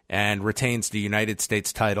and retains the United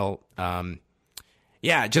States title.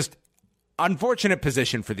 Yeah, just unfortunate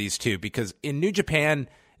position for these two, because in New Japan,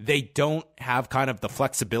 they don't have kind of the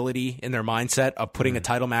flexibility in their mindset of putting a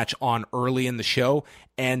title match on early in the show.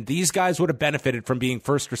 And these guys would have benefited from being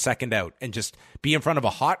first or second out and just be in front of a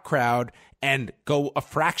hot crowd and go a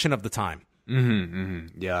fraction of the time.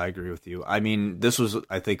 Yeah, I agree with you. I mean, this was,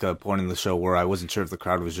 I think, a point in the show where I wasn't sure if the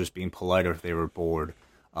crowd was just being polite or if they were bored.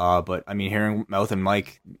 But I mean, hearing Mouth and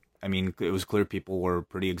Mike I mean, it was clear people were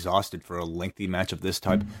pretty exhausted for a lengthy match of this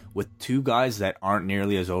type with two guys that aren't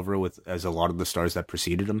nearly as over with as a lot of the stars that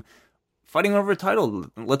preceded them, fighting over a title.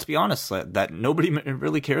 Let's be honest, that nobody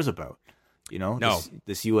really cares about. You know,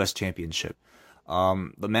 this U.S. championship.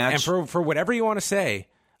 The match, and for whatever you want to say,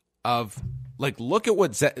 of like, look at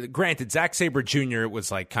what. Granted, Zack Sabre Jr.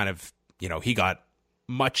 was like kind of, you know, he got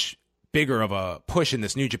much bigger of a push in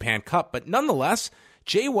this New Japan Cup, but nonetheless,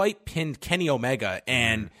 Jay White pinned Kenny Omega,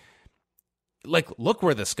 and like, look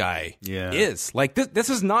where this guy is. Like, this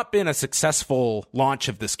has not been a successful launch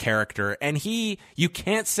of this character, and you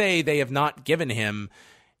can't say they have not given him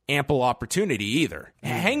ample opportunity either.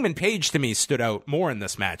 Hangman Page to me stood out more in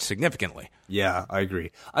this match significantly. Yeah, I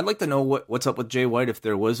agree. I'd like to know what's up with Jay White, if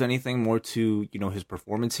there was anything more to, you know, his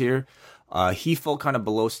performance here. He felt kind of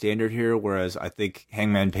below standard here, whereas I think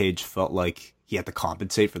Hangman Page felt like he had to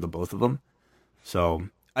compensate for the both of them. So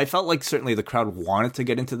I felt like certainly the crowd wanted to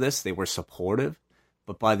get into this. They were supportive,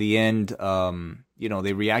 but by the end, you know,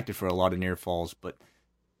 they reacted for a lot of near falls, but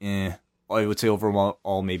I would say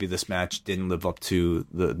overall, maybe this match didn't live up to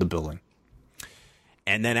the billing.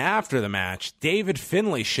 And then after the match, David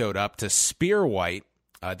Finlay showed up to spear White.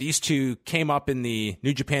 These two came up in the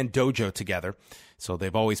New Japan Dojo together, so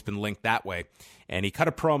they've always been linked that way. And he cut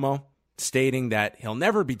a promo stating that he'll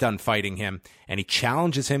never be done fighting him, and he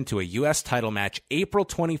challenges him to a U.S. title match April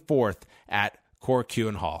 24th at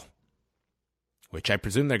Korakuen Hall, which I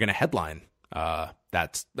presume they're going to headline.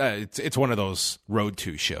 It's one of those Road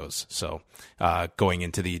to shows. So going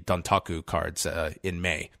into the Dontaku cards in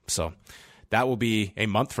May. So that will be a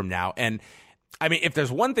month from now. And I mean, if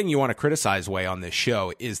there's one thing you want to criticize Way on this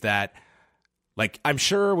show is that, like, I'm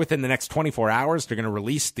sure within the next 24 hours, they're going to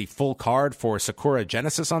release the full card for Sakura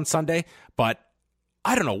Genesis on Sunday, but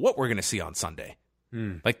I don't know what we're going to see on Sunday.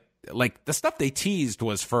 Like the stuff they teased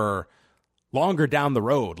was for longer down the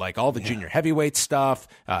road, like all the junior heavyweight stuff,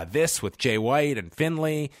 this with Jay White and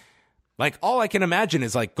Finlay. Like, all I can imagine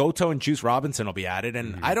is like Goto and Juice Robinson will be added,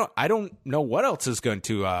 and I don't know what else is going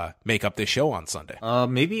to make up this show on Sunday.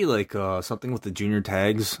 Maybe like something with the junior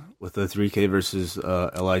tags with the 3K versus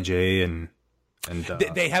LIJ and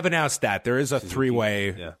they have announced that there is a Suzuki,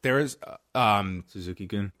 three-way. yeah. There is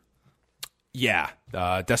Suzuki-gun. Yeah,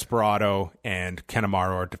 Desperado and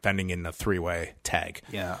Kanemaru are defending in a three-way tag.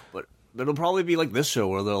 Yeah, but it'll probably be like this show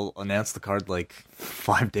where they'll announce the card like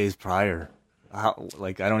 5 days prior. I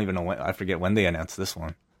don't even know when. I forget when they announced this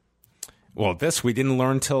one. Well, this we didn't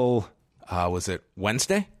learn till was it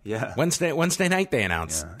Wednesday? Yeah, Wednesday night they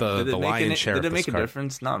announced the lion's share. Did it of make this a card.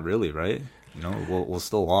 difference? Not really, right? You know, we'll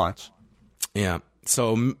still watch. Yeah.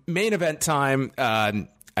 So main event time. I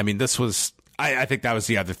mean, this was. I think that was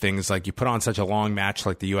the other thing. Is like, you put on such a long match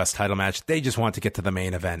like the U.S. title match. They just want to get to the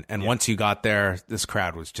main event, and once you got there, this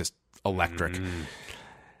crowd was just electric.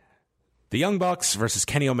 The Young Bucks versus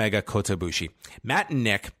Kenny Omega, Kota Ibushi. Matt and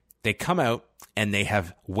Nick, they come out and they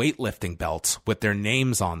have weightlifting belts with their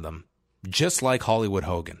names on them, just like Hollywood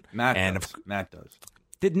Hogan. Matt does.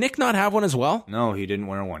 Did Nick not have one as well? No, he didn't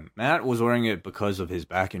wear one. Matt was wearing it because of his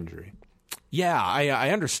back injury. Yeah,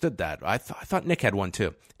 I understood that. I thought Nick had one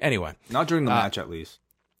too. Anyway. Not during the match, at least.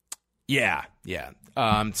 Yeah.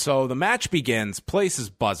 So the match begins. Place is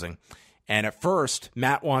buzzing. And at first,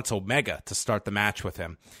 Matt wants Omega to start the match with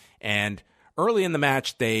him. And early in the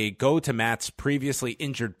match, they go to Matt's previously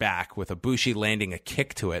injured back with Ibushi landing a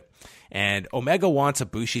kick to it. And Omega wants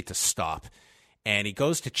Ibushi to stop. And he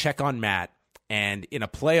goes to check on Matt. And in a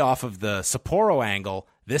play off of the Sapporo angle,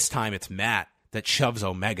 this time it's Matt that shoves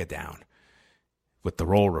Omega down with the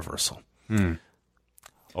role reversal.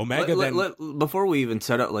 Omega before we even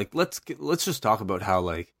set up, like, let's just talk about how,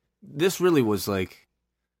 like, this really was, like,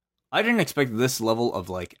 I didn't expect this level of,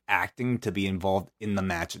 like, acting to be involved in the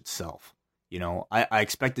match itself. You know, I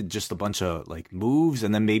expected just a bunch of, like, moves,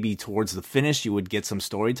 and then maybe towards the finish you would get some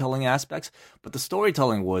storytelling aspects. But the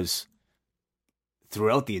storytelling was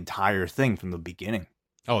throughout the entire thing from the beginning.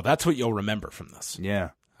 Oh, that's what you'll remember from this.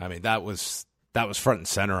 Yeah. I mean, that was front and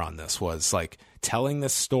center on this, was, like, telling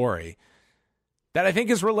this story that I think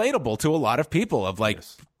is relatable to a lot of people of, like,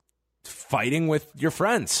 fighting with your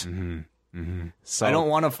friends. So I don't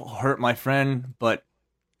want to hurt my friend, but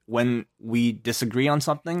when we disagree on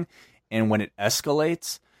something and when it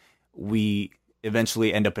escalates, we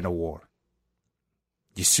eventually end up in a war.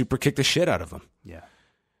 You super kick the shit out of him. Yeah.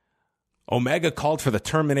 Omega called for the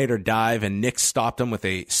Terminator dive, and Nick stopped him with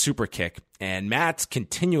a super kick. And Matt's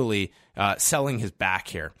continually selling his back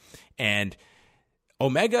here. And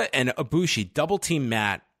Omega and Ibushi double team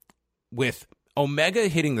Matt, with Omega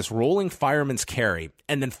hitting this rolling fireman's carry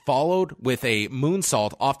and then followed with a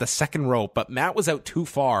moonsault off the second rope, but Matt was out too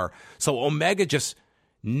far. So Omega just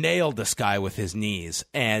nailed this guy with his knees.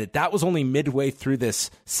 And that was only midway through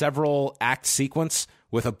this several act sequence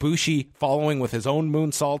with Ibushi following with his own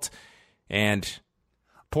moonsault. And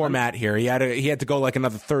poor Matt here, he had to go like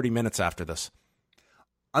another 30 minutes after this.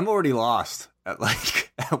 I'm already lost at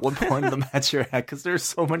what point in the match you're at, because there's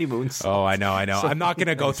so many moonsaults. Oh, I know. So I'm not going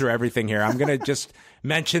to go through everything here. I'm going to just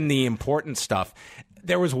mention the important stuff.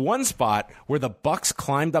 There was one spot where the Bucks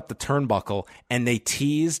climbed up the turnbuckle and they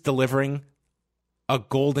teased delivering a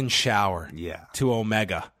golden shower to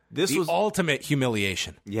Omega. This was ultimate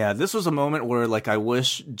humiliation. Yeah, this was a moment where like I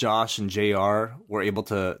wish Josh and JR were able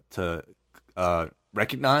to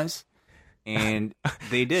recognize, and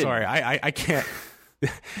they did. Sorry, I can't.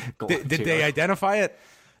 Did they identify it?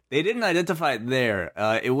 They didn't identify it there.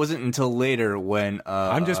 It wasn't until later when...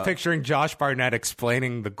 I'm just picturing Josh Barnett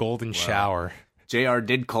explaining the golden shower. JR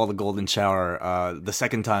did call the golden shower the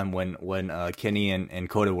second time when Kenny and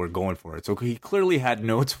Kota were going for it. So he clearly had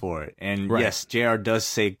notes for it. And yes, JR does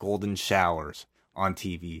say golden showers on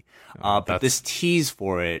TV. But this tease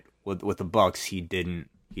for it with the Bucks, he didn't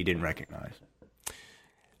recognize.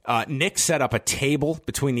 Nick set up a table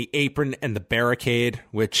between the apron and the barricade,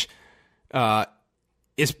 which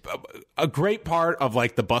is a great part of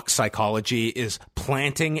like the Bucks psychology, is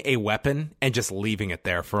planting a weapon and just leaving it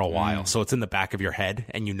there for a while. So it's in the back of your head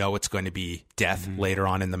and you know it's going to be death later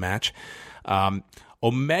on in the match.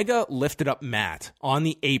 Omega lifted up Matt on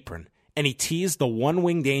the apron and he teased the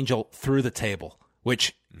one-winged angel through the table,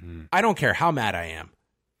 which I don't care how mad I am.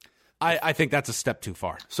 I think that's a step too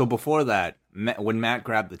far. So before that, when Matt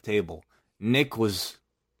grabbed the table, Nick was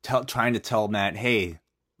trying to tell Matt, hey,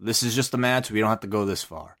 this is just a match. We don't have to go this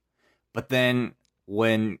far. But then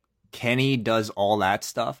when Kenny does all that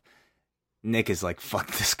stuff, Nick is like, fuck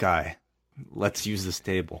this guy. Let's use this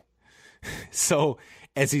table. So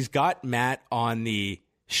as he's got Matt on the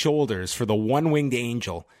shoulders for the one-winged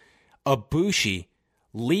angel, Ibushi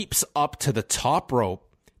leaps up to the top rope,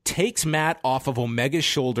 takes Matt off of Omega's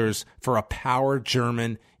shoulders for a power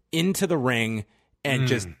German into the ring, and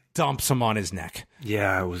just dumps him on his neck.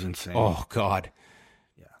 Yeah, it was insane. Oh, God.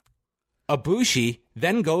 Yeah. Ibushi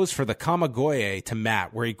then goes for the Kamigoye to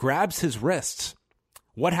Matt, where he grabs his wrists.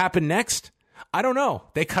 What happened next? I don't know.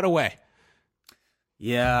 They cut away.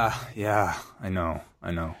 Yeah, I know.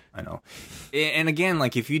 And again,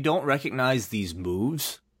 like, if you don't recognize these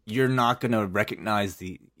moves, you're not going to recognize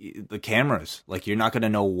the cameras. Like, you're not going to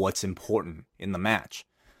know what's important in the match.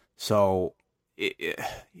 So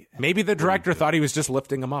maybe the director thought he was just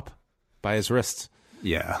lifting him up by his wrists.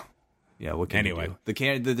 Yeah. What can you do?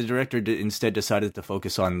 The director instead decided to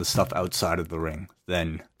focus on the stuff outside of the ring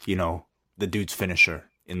than the dude's finisher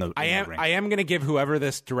in the ring. I am going to give whoever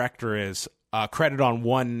this director is credit on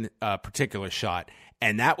one particular shot,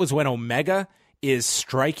 and that was when Omega is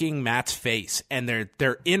striking Matt's face, and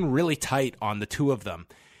they're in really tight on the two of them,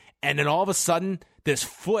 and then all of a sudden this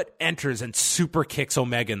foot enters and super kicks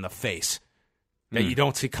Omega in the face that you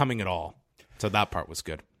don't see coming at all. So that part was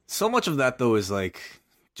good. So much of that though is like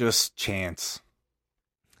just chance.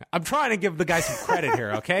 I'm trying to give the guy some credit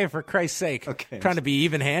here, okay? For Christ's sake. Okay. I'm trying to be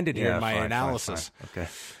even-handed here in my analysis. Fine.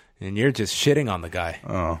 Okay. And you're just shitting on the guy.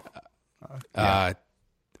 Yeah.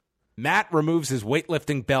 Matt removes his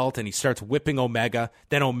weightlifting belt and he starts whipping Omega.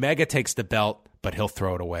 Then Omega takes the belt, but he'll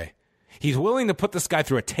throw it away. He's willing to put this guy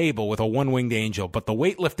through a table with a one-winged angel, but the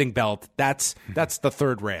weightlifting belt, that's the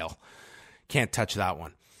third rail. Can't touch that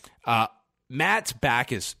one. Matt's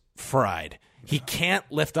back is fried. He can't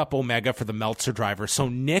lift up Omega for the Meltzer driver, so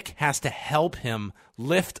Nick has to help him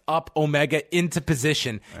lift up Omega into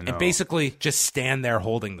position and basically just stand there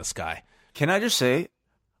holding this guy. Can I just say,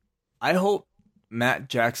 I hope Matt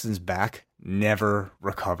Jackson's back never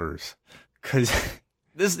recovers, because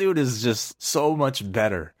this dude is just so much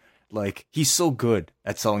better. Like, he's so good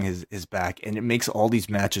at selling his back, and it makes all these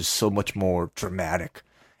matches so much more dramatic.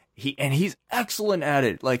 He's excellent at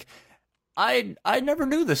it. Like, I never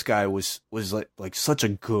knew this guy was like such a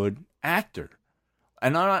good actor.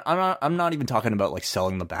 And I'm not even talking about like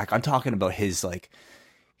selling the back. I'm talking about his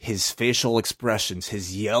facial expressions,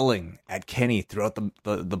 his yelling at Kenny throughout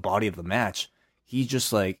the body of the match. He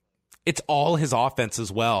just like, it's all his offense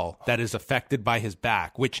as well that is affected by his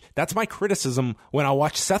back, which that's my criticism when I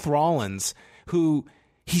watch Seth Rollins, who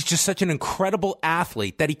he's just such an incredible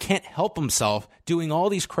athlete that he can't help himself doing all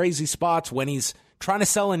these crazy spots when he's trying to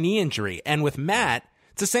sell a knee injury. And with Matt,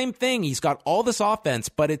 it's the same thing. He's got all this offense,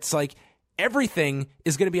 but it's like everything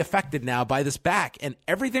is going to be affected now by this back, and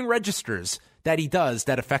everything registers that he does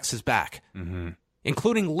that affects his back,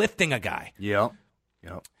 including lifting a guy. Yep.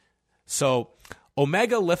 So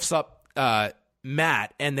Omega lifts up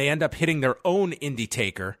Matt, and they end up hitting their own Indie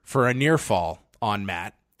Taker for a near fall on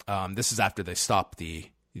Matt. This is after they stop the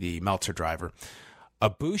Meltzer driver.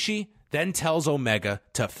 Ibushi then tells Omega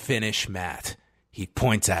to finish Matt. He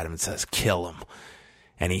points at him and says, kill him.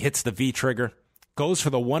 And he hits the V trigger, goes for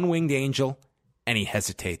the one-winged angel, and he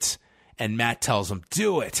hesitates. And Matt tells him,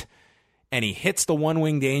 do it. And he hits the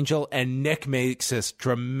one-winged angel, and Nick makes this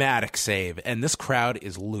dramatic save, and this crowd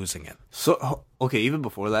is losing it. So, okay, even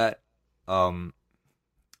before that,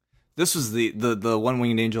 this was the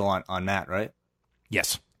one-winged angel on Matt, right?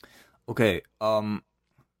 Yes. Okay,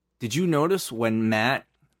 did you notice when Matt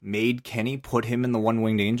made Kenny put him in the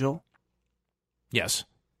one-winged angel? Yes.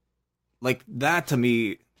 Like, that to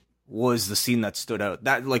me was the scene that stood out.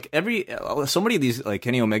 That, like, so many of these, like,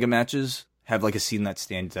 Kenny Omega matches have, like, a scene that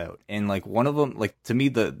stands out. And, like, one of them, like, to me,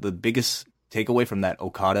 the biggest takeaway from that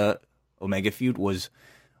Okada-Omega feud was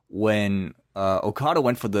when Okada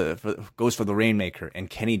goes for the Rainmaker, and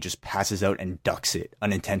Kenny just passes out and ducks it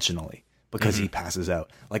unintentionally because he passes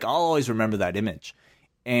out. Like, I'll always remember that image.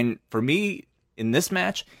 And for me, in this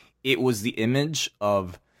match, it was the image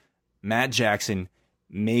of Matt Jackson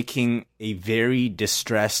making a very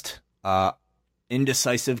distressed,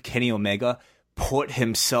 indecisive Kenny Omega put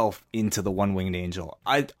himself into the one-winged angel.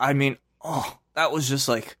 I mean, that was just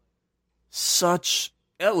like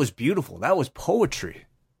that was beautiful. That was poetry.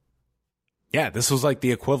 Yeah, this was like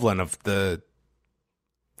the equivalent of the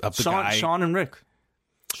guy. Sean and Rick.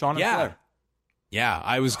 Sean and Flair. Yeah,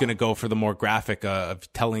 I was going to go for the more graphic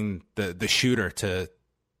of telling the shooter to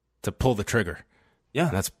pull the trigger.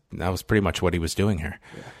 Yeah. That was pretty much what he was doing here.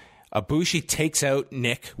 Yeah. Ibushi takes out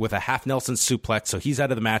Nick with a half Nelson suplex, so he's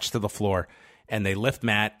out of the match to the floor, and they lift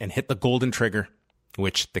Matt and hit the golden trigger,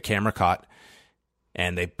 which the camera caught,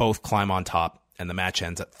 and they both climb on top, and the match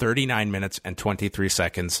ends at 39 minutes and 23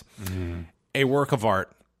 seconds. A work of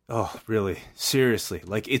art. Oh, really? Seriously.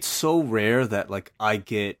 Like, it's so rare that, like, I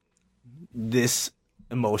get this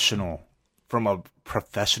emotional from a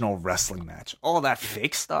professional wrestling match. All that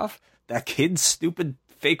fake stuff, that kid's stupid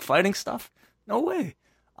fake fighting stuff, no way.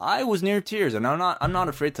 I was near tears, and I'm not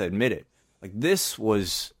afraid to admit it. Like, this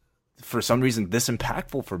was, for some reason, this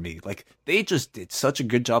impactful for me. Like, they just did such a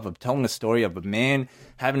good job of telling a story of a man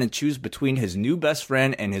having to choose between his new best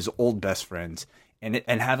friend and his old best friends, and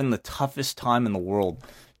having the toughest time in the world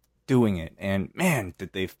doing it. And man,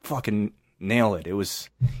 did they fucking nail it. It was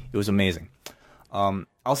amazing.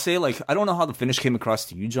 I'll say, like, I don't know how the finish came across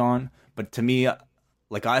to you, John, but to me,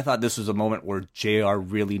 like, I thought this was a moment where JR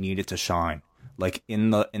really needed to shine. Like, in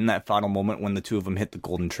that final moment when the two of them hit the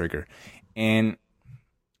golden trigger. And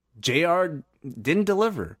JR didn't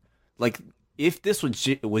deliver. Like, if this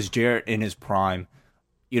was JR in his prime,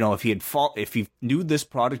 you know, if he knew this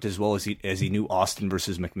product as well as he knew Austin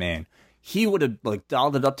versus McMahon, he would have, like,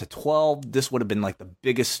 dialed it up to 12. This would have been, like, the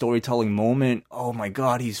biggest storytelling moment. Oh my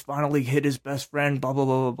God, he's finally hit his best friend, blah, blah,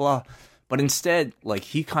 blah, blah, blah. But instead, like,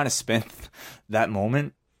 he kind of spent that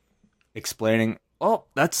moment explaining, oh,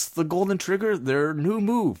 that's the golden trigger, their new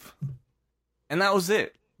move. And that was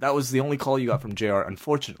it. That was the only call you got from JR,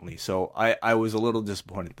 unfortunately. So I was a little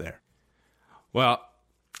disappointed there. Well,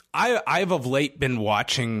 I've of late been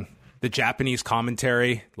watching the Japanese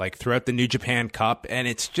commentary, like, throughout the New Japan Cup, and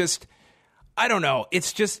it's just, I don't know,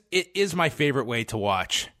 it is my favorite way to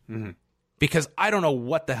watch. Mm-hmm. Because I don't know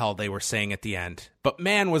what the hell they were saying at the end, but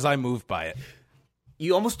man, was I moved by it.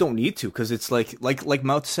 You almost don't need to, because it's like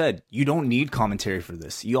Mouth said, you don't need commentary for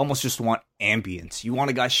this. You almost just want ambience. You want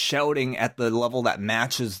a guy shouting at the level that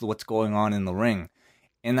matches what's going on in the ring.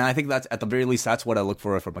 And I think that's, at the very least, that's what I look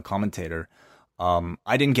for from a commentator.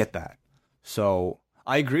 I didn't get that. So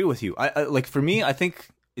I agree with you. I like, for me, I think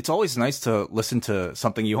it's always nice to listen to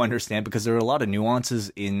something you understand, because there are a lot of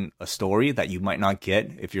nuances in a story that you might not get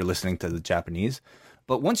if you're listening to the Japanese.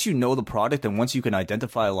 But once you know the product, and once you can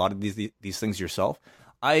identify a lot of these things yourself,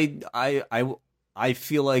 I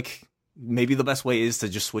feel like maybe the best way is to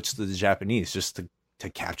just switch to the Japanese, just to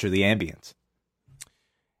capture the ambience.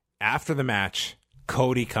 After the match,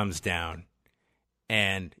 Cody comes down,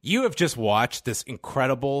 and you have just watched this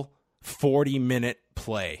incredible 40-minute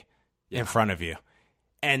play in front of you.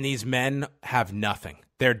 And these men have nothing.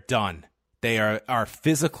 They're done. They are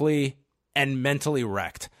physically and mentally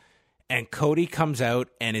wrecked. And Cody comes out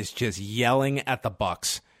and is just yelling at the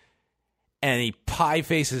Bucks. And he pie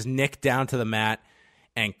faces Nick down to the mat.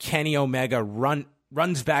 And Kenny Omega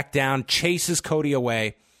runs back down, chases Cody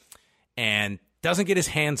away, and doesn't get his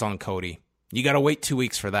hands on Cody. You got to wait 2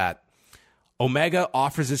 weeks for that. Omega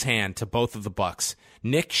offers his hand to both of the Bucks.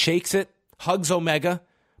 Nick shakes it, hugs Omega,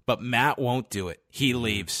 but Matt won't do it. He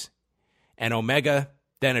leaves. And Omega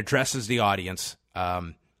then addresses the audience.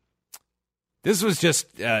 This was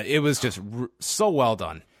just, it was just so well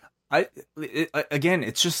done. Again,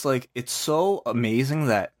 it's just like, it's so amazing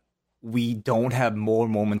that we don't have more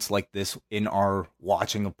moments like this in our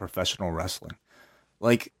watching of professional wrestling.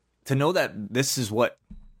 Like, to know that this is what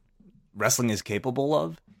wrestling is capable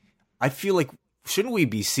of, I feel like, shouldn't we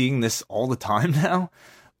be seeing this all the time now?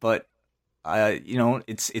 But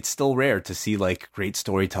it's still rare to see like great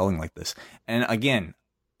storytelling like this. And again,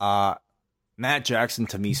 Matt Jackson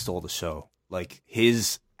to me stole the show. Like,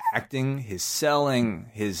 his acting, his selling,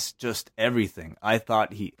 his just everything. I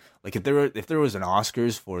thought he, like, if there was an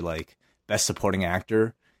Oscars for like best supporting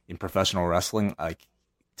actor in professional wrestling, like,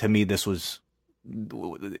 to me this was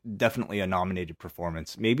definitely a nominated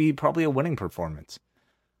performance, probably a winning performance.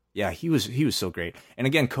 Yeah, he was so great. And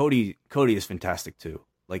again, Cody is fantastic too.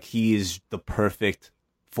 Like, he is the perfect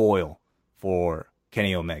foil for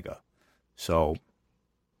Kenny Omega. So,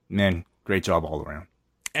 man, great job all around.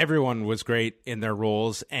 Everyone was great in their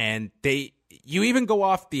roles, and you even go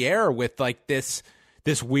off the air with like this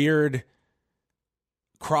weird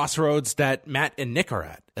crossroads that Matt and Nick are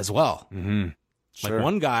at as well. Mm-hmm. Sure. Like,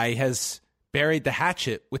 one guy has buried the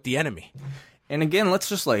hatchet with the enemy. And again, let's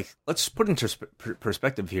put into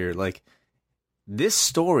perspective here. Like, this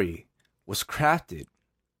story was crafted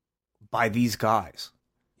by these guys.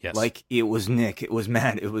 Yes. Like, it was Nick, it was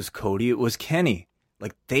Matt, it was Cody, it was Kenny.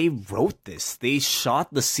 Like, they wrote this. They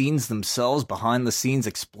shot the scenes themselves behind the scenes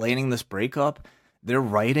explaining this breakup. They're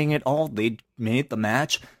writing it all. They made the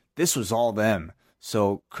match. This was all them.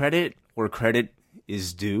 So credit where credit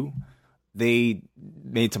is due. They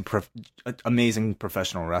made some amazing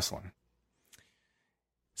professional wrestling.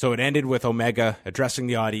 So it ended with Omega addressing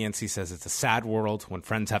the audience. He says it's a sad world when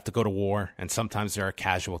friends have to go to war, and sometimes there are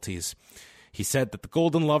casualties. He said that the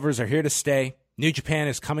Golden Lovers are here to stay. New Japan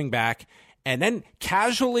is coming back. And then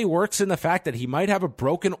casually works in the fact that he might have a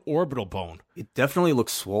broken orbital bone. It definitely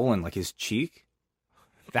looks swollen, like his cheek.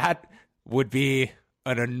 That would be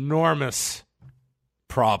an enormous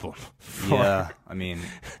problem. Yeah, I mean,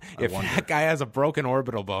 if that guy has a broken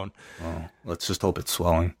orbital bone. Well, let's just hope it's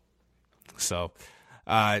swelling. So,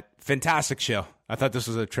 fantastic show. I thought this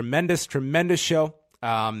was a tremendous, tremendous show.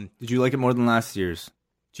 Did you like it more than last year's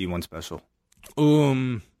G1 special?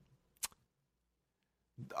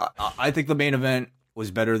 I think the main event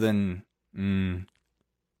was better than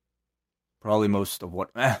probably most of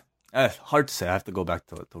what. Hard to say. I have to go back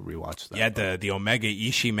to rewatch that. Yeah, the Omega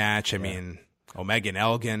Ishii match. I mean, Omega and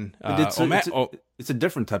Elgin. It's a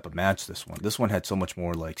different type of match. This one had so much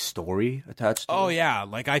more like story attached to it. Yeah,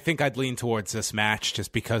 like I think I'd lean towards this match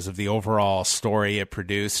just because of the overall story it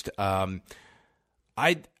produced.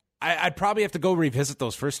 I'd probably have to go revisit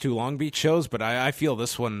those first two Long Beach shows, but I feel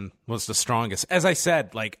this one was the strongest. As I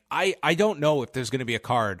said, like I don't know if there's going to be a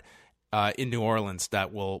card in New Orleans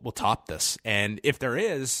that will top this, and if there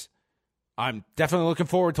is, I'm definitely looking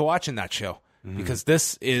forward to watching that show because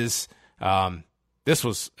this was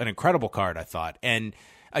an incredible card, I thought. And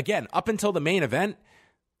again, up until the main event,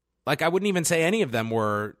 like I wouldn't even say any of them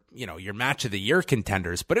were, your match of the year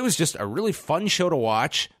contenders, but it was just a really fun show to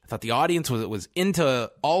watch. I thought the audience was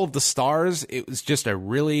into all of the stars. It was just a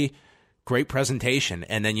really great presentation.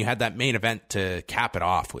 And then you had that main event to cap it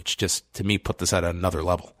off, which just, to me, put this at another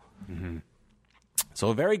level. Mm-hmm. So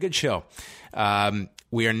a very good show.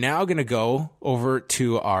 We are now going to go over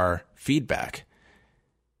to our feedback.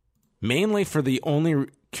 Mainly for the only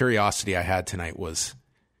curiosity I had tonight was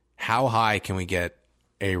how high can we get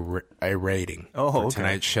a rating for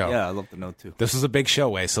tonight's show? Yeah, I'd love to know too. This was a big show,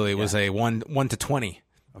 Way, so it was a 1 to 20.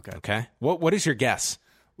 Okay. What is your guess?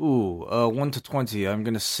 1 to 20. I'm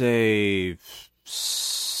gonna say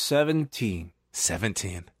 17.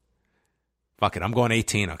 17. Fuck it, I'm going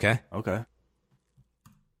 18. Okay.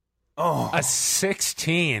 A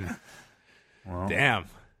 16. Well, damn.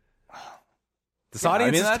 This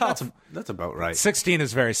audience is tough. That's about right. 16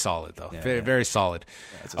 is very solid, though. Very solid.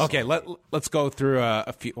 Yeah, okay, let's go through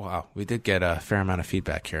a few. Wow, we did get a fair amount of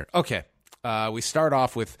feedback here. Okay, we start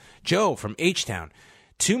off with Joe from H-Town.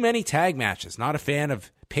 Too many tag matches. Not a fan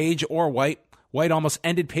of Page or White. White almost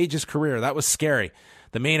ended Page's career. That was scary.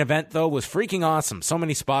 The main event, though, was freaking awesome. So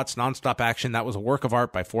many spots, nonstop action. That was a work of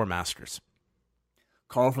art by four masters.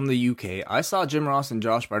 Carl from the UK. I saw Jim Ross and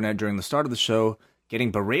Josh Barnett during the start of the show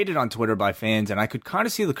getting berated on Twitter by fans, and I could kind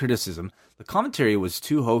of see the criticism. The commentary was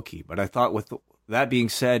too hokey, but I thought with that being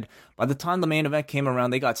said, by the time the main event came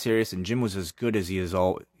around, they got serious, and Jim was as good as he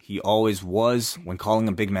always was when calling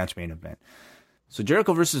a big match main event. So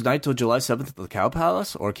Jericho versus Naito July 7th at the Cow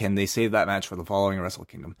Palace, or can they save that match for the following Wrestle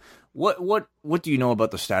Kingdom? What do you know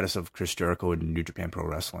about the status of Chris Jericho in New Japan Pro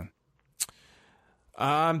Wrestling?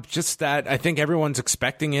 Just that I think everyone's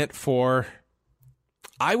expecting it for...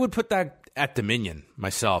 I would put that at Dominion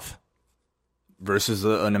myself. versus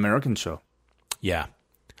an American show. Yeah.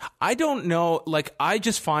 I don't know. Like, I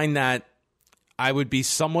just find that I would be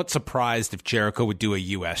somewhat surprised if Jericho would do a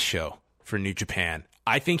U.S. show for New Japan.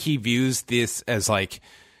 I think he views this as like,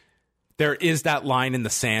 there is that line in the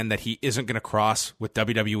sand that he isn't going to cross with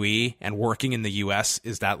WWE, and working in the U.S.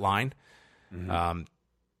 is that line. Mm-hmm.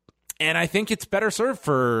 And I think it's better served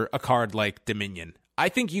for a card like Dominion. I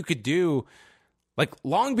think you could do like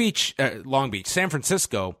Long Beach, San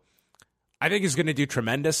Francisco, I think is going to do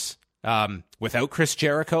tremendous without Chris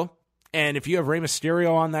Jericho. And if you have Rey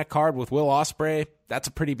Mysterio on that card with Will Ospreay, that's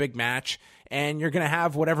a pretty big match. And you're going to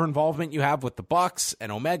have whatever involvement you have with the Bucks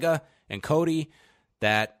and Omega and Cody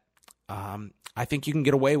that I think you can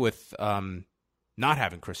get away with not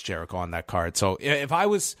having Chris Jericho on that card. So if I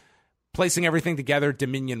was placing everything together,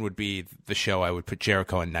 Dominion would be the show I would put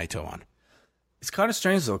Jericho and Naito on. It's kind of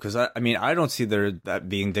strange though, because I mean I don't see there that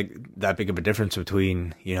being that big of a difference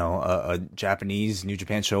between a Japanese New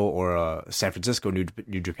Japan show or a San Francisco New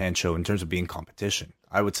Japan show in terms of being competition.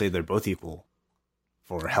 I would say they're both equal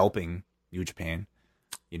for helping New Japan.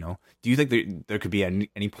 Do you think there could be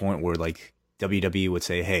any point where like WWE would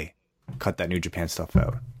say, "Hey, cut that New Japan stuff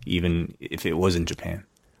out," even if it was in Japan?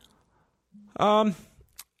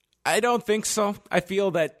 I don't think so. I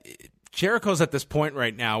feel that Jericho's at this point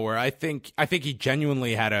right now where I think he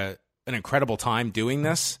genuinely had an incredible time doing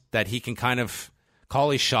this, that he can kind of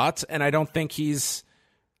call his shots, and I think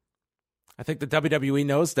the WWE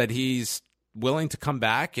knows that he's willing to come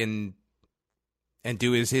back and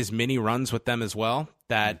do his mini runs with them as well.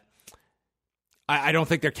 That I don't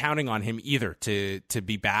think they're counting on him either to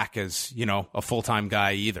be back as, a full-time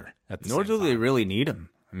guy either. Nor do they really need him.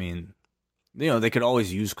 I mean, they could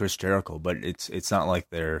always use Chris Jericho, but it's not like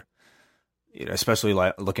they're, especially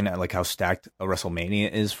like looking at like how stacked a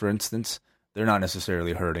WrestleMania is, for instance, they're not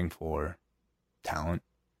necessarily hurting for talent.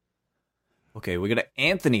 Okay, we got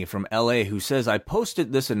Anthony from LA who says, I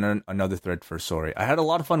posted this in another thread for Sorry. I had a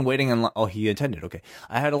lot of fun waiting in line. Oh, he attended. Okay.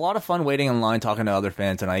 I had a lot of fun waiting in line talking to other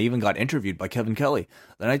fans, and I even got interviewed by Kevin Kelly.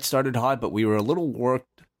 The night started hot, but we were a little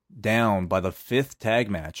worked down by the 5th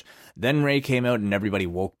tag match. Then Ray came out and everybody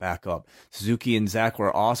woke back up. Suzuki and Zack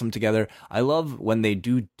were awesome together. I love when they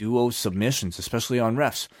do duo submissions, especially on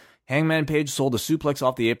refs. Hangman Page sold a suplex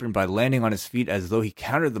off the apron by landing on his feet as though he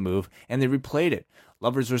countered the move, and they replayed it.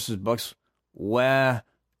 Lovers versus Bucks was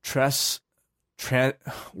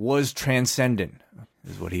transcendent,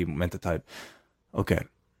 is what he meant to type. Okay.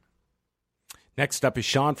 Next up is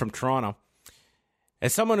Sean from Toronto.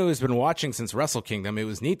 As someone who has been watching since Wrestle Kingdom, it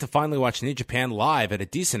was neat to finally watch New Japan live at a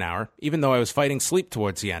decent hour, even though I was fighting sleep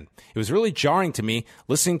towards the end. It was really jarring to me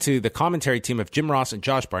listening to the commentary team of Jim Ross and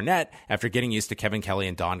Josh Barnett after getting used to Kevin Kelly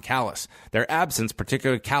and Don Callis. Their absence,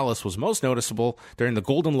 particularly Callis, was most noticeable during the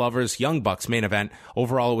Golden Lovers Young Bucks main event.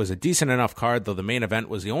 Overall, it was a decent enough card, though the main event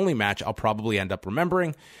was the only match I'll probably end up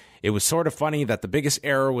remembering. It was sort of funny that the biggest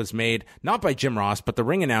error was made not by Jim Ross, but the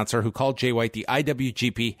ring announcer who called Jay White the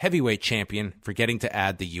IWGP Heavyweight Champion, forgetting to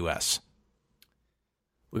add the U.S.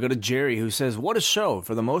 We got a Jerry who says, what a show.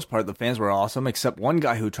 For the most part, the fans were awesome, except one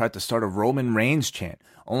guy who tried to start a Roman Reigns chant.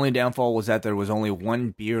 Only downfall was that there was only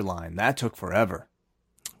one beer line. That took forever.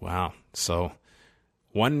 Wow. So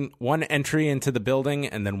one entry into the building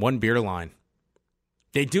and then one beer line.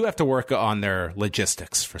 They do have to work on their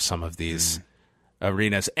logistics for some of these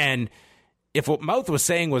arenas. And if what Mouth was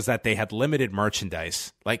saying was that they had limited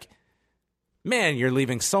merchandise, like, man, you're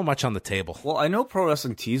leaving so much on the table. Well, I know Pro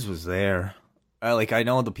Wrestling Tees was there. I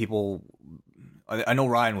know the people, I know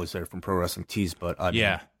Ryan was there from Pro Wrestling Tees, but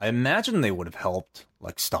I imagine they would have helped,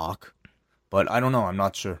 like, stock. But I don't know. I'm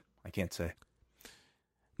not sure. I can't say.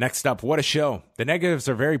 Next up, what a show. The negatives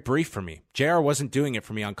are very brief for me. JR wasn't doing it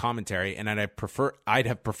for me on commentary, and I'd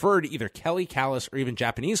have preferred either Kelly, Callis, or even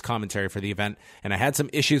Japanese commentary for the event, and I had some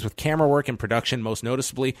issues with camera work and production, most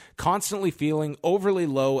noticeably constantly feeling overly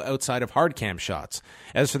low outside of hard cam shots.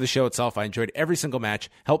 As for the show itself, I enjoyed every single match,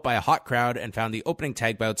 helped by a hot crowd, and found the opening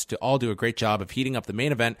tag bouts to all do a great job of heating up the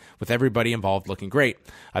main event with everybody involved looking great.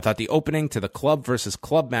 I thought the opening to the club versus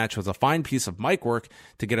club match was a fine piece of mic work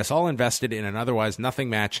to get us all invested in an otherwise nothing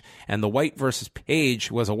match, and the White versus Page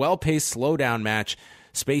was a well-paced slowdown match,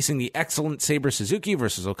 spacing the excellent Sabre Suzuki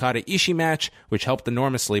versus Okada Ishii match, which helped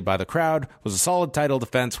enormously by the crowd, was a solid title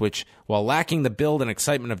defense, which, while lacking the build and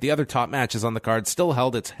excitement of the other top matches on the card, still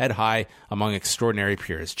held its head high among extraordinary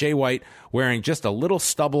peers. Jay White, wearing just a little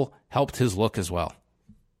stubble, helped his look as well.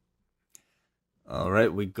 All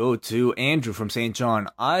right, we go to Andrew from St. John.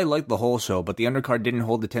 I liked the whole show, but the undercard didn't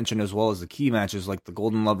hold attention as well as the key matches like the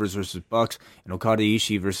Golden Lovers versus Bucks and Okada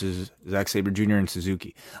Ishii versus Zack Sabre Jr. and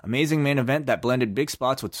Suzuki. Amazing main event that blended big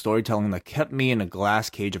spots with storytelling that kept me in a glass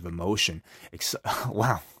cage of emotion.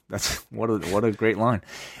 Wow, that's what a great line.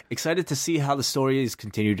 Excited to see how the story is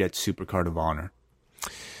continued at Supercard of Honor.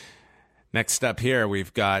 Next up here,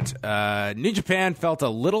 we've got New Japan felt a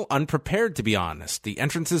little unprepared, to be honest. The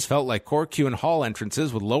entrances felt like Cork and Hall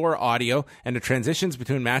entrances with lower audio, and the transitions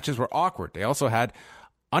between matches were awkward. They also had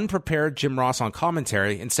unprepared Jim Ross on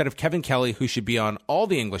commentary instead of Kevin Kelly, who should be on all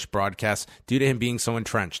the English broadcasts due to him being so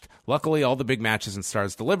entrenched. Luckily, all the big matches and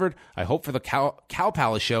stars delivered. I hope for the Cow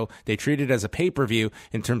Palace show, they treat it as a pay-per-view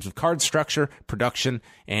in terms of card structure, production,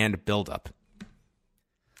 and build-up.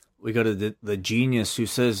 We go to the Genius, who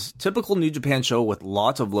says, typical New Japan show with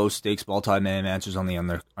lots of low-stakes multi-man matches on the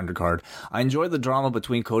undercard. I enjoyed the drama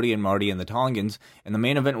between Cody and Marty and the Tongans, and the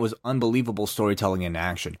main event was unbelievable storytelling in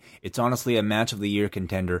action. It's honestly a match of the year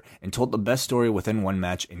contender, and told the best story within one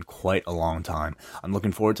match in quite a long time. I'm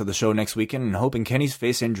looking forward to the show next weekend, and hoping Kenny's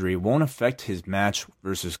face injury won't affect his match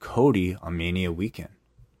versus Cody on Mania weekend.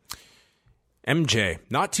 MJ,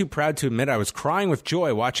 not too proud to admit I was crying with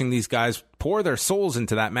joy watching these guys pour their souls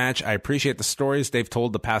into that match. I appreciate the stories they've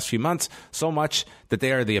told the past few months so much that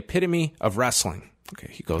they are the epitome of wrestling. Okay,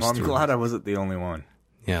 he goes through. I'm glad I wasn't the only one.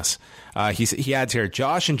 Yes. He adds here,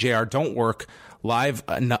 Josh and JR don't work live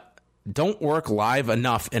enough,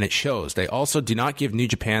 and it shows. They also do not give New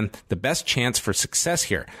Japan the best chance for success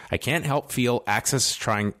here. I can't help feel Access is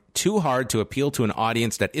trying too hard to appeal to an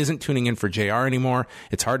audience that isn't tuning in for JR anymore.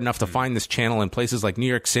 It's hard enough to find this channel in places like New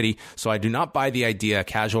York City, so I do not buy the idea a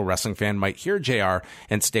casual wrestling fan might hear JR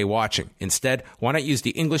and stay watching. Instead, why not use the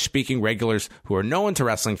English-speaking regulars who are known to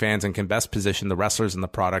wrestling fans and can best position the wrestlers and the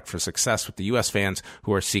product for success with the U.S. fans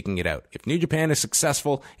who are seeking it out? If New Japan is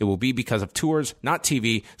successful, it will be because of tours, not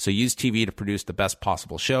TV, so use TV to produce the best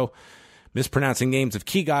possible show. Mispronouncing names of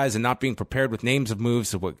key guys and not being prepared with names of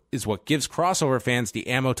moves is what gives crossover fans the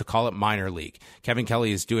ammo to call it minor league. Kevin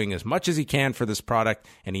Kelly is doing as much as he can for this product,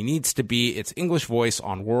 and he needs to be its English voice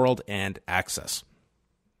on World and Access.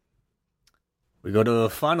 We go to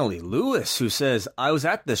finally Lewis, who says, I was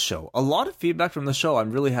at this show. A lot of feedback from the show.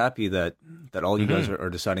 I'm really happy that all you guys are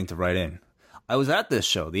deciding to write in. I was at this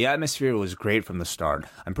show. The atmosphere was great from the start.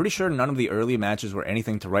 I'm pretty sure none of the early matches were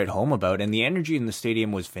anything to write home about, and the energy in the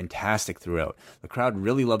stadium was fantastic throughout. The crowd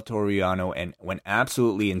really loved Toru Yano and went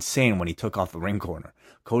absolutely insane when he took off the ring corner.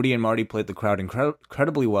 Cody and Marty played the crowd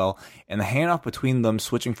incredibly well, and the handoff between them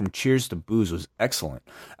switching from cheers to boos was excellent.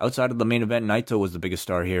 Outside of the main event, Naito was the biggest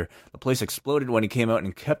star here. The place exploded when he came out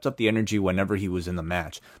and kept up the energy whenever he was in the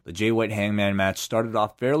match. The Jay White Hangman match started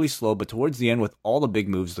off fairly slow, but towards the end with all the big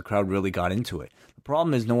moves, the crowd really got into it. The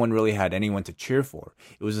problem is no one really had anyone to cheer for.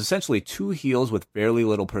 It was essentially two heels with fairly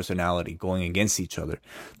little personality going against each other.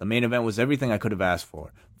 The main event was everything I could have asked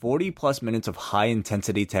for. 40 plus minutes of high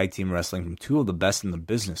intensity tag team wrestling from two of the best in the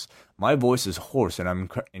business. My voice is hoarse and I'm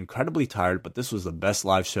incredibly tired, but this was the best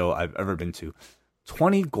live show I've ever been to.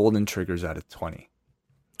 20 golden triggers out of 20.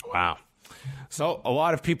 Wow. So a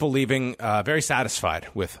lot of people leaving very satisfied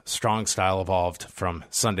with Strong Style Evolved from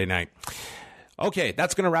Sunday night. Okay,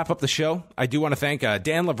 that's going to wrap up the show. I do want to thank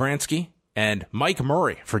Dan Lavransky and Mike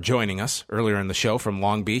Murray for joining us earlier in the show from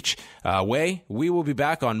Long Beach. We will be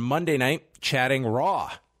back on Monday night chatting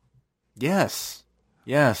Raw. Yes.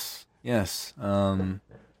 Bit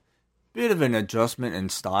of an adjustment in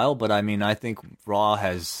style, but I mean, I think Raw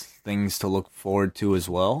has things to look forward to as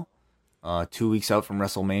well. 2 weeks out from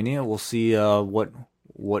WrestleMania, we'll see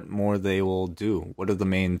what more they will do. What are the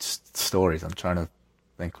main stories? I'm trying to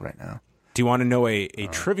think right now. Do you want to know a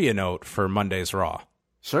trivia note for Monday's Raw?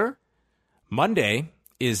 Sure. Monday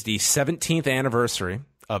is the 17th anniversary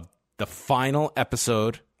of the final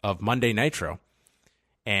episode of Monday Nitro,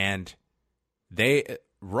 and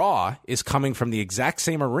Raw is coming from the exact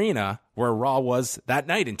same arena where Raw was that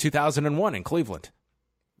night in 2001 in Cleveland.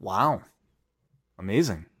 Wow.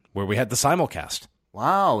 Amazing. Where we had the simulcast.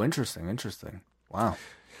 Wow, interesting. Wow.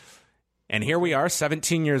 And here we are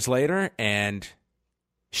 17 years later, and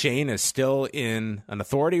Shane is still in an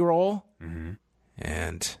authority role,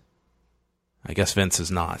 and I guess Vince is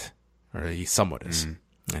not, or he somewhat is.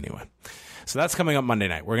 Anyway, so that's coming up Monday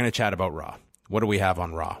night. We're going to chat about Raw. What do we have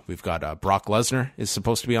on Raw? We've got Brock Lesnar is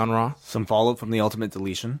supposed to be on Raw. Some follow-up from the Ultimate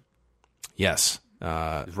Deletion. Yes.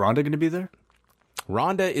 Is Ronda going to be there?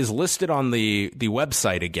 Ronda is listed on the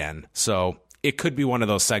website again, so it could be one of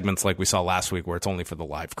those segments like we saw last week where it's only for the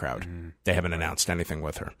live crowd. They haven't announced anything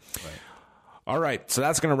with her. Right. All right, so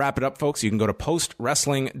that's going to wrap it up, folks. You can go to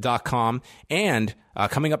postwrestling.com. And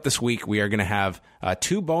coming up this week, we are going to have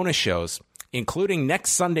 2 bonus shows, including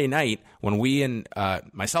next Sunday night when we and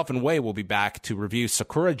myself and Wei will be back to review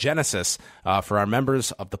Sakura Genesis for our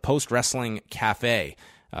members of the Post Wrestling Cafe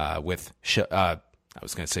with I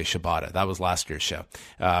was going to say Shibata. That was last year's show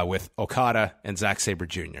with Okada and Zack Sabre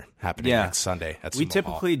Jr. happening next Sunday at We Sumo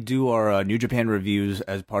typically Hall. do our New Japan reviews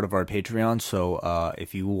as part of our Patreon, so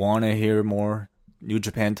if you want to hear more New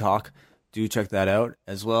Japan talk, do check that out,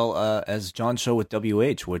 as well as John's show with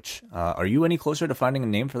WH, which, are you any closer to finding a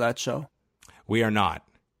name for that show? We are not.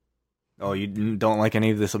 Oh, you don't like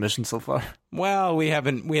any of the submissions so far? Well, we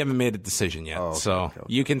haven't made a decision yet. Okay.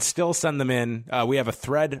 You can still send them in. We have a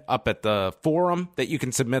thread up at the forum that you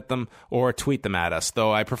can submit them or tweet them at us,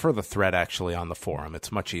 though I prefer the thread actually on the forum.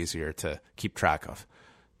 It's much easier to keep track of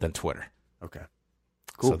than Twitter. Okay.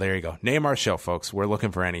 Cool. So there you go. Name our show, folks. We're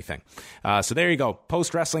looking for anything. So there you go.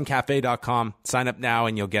 PostWrestlingCafe.com. Sign up now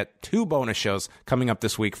and you'll get 2 bonus shows coming up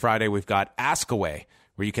this week. Friday, we've got Ask Away,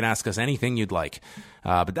 where you can ask us anything you'd like.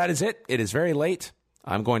 But that is it. It is very late.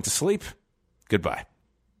 I'm going to sleep. Goodbye.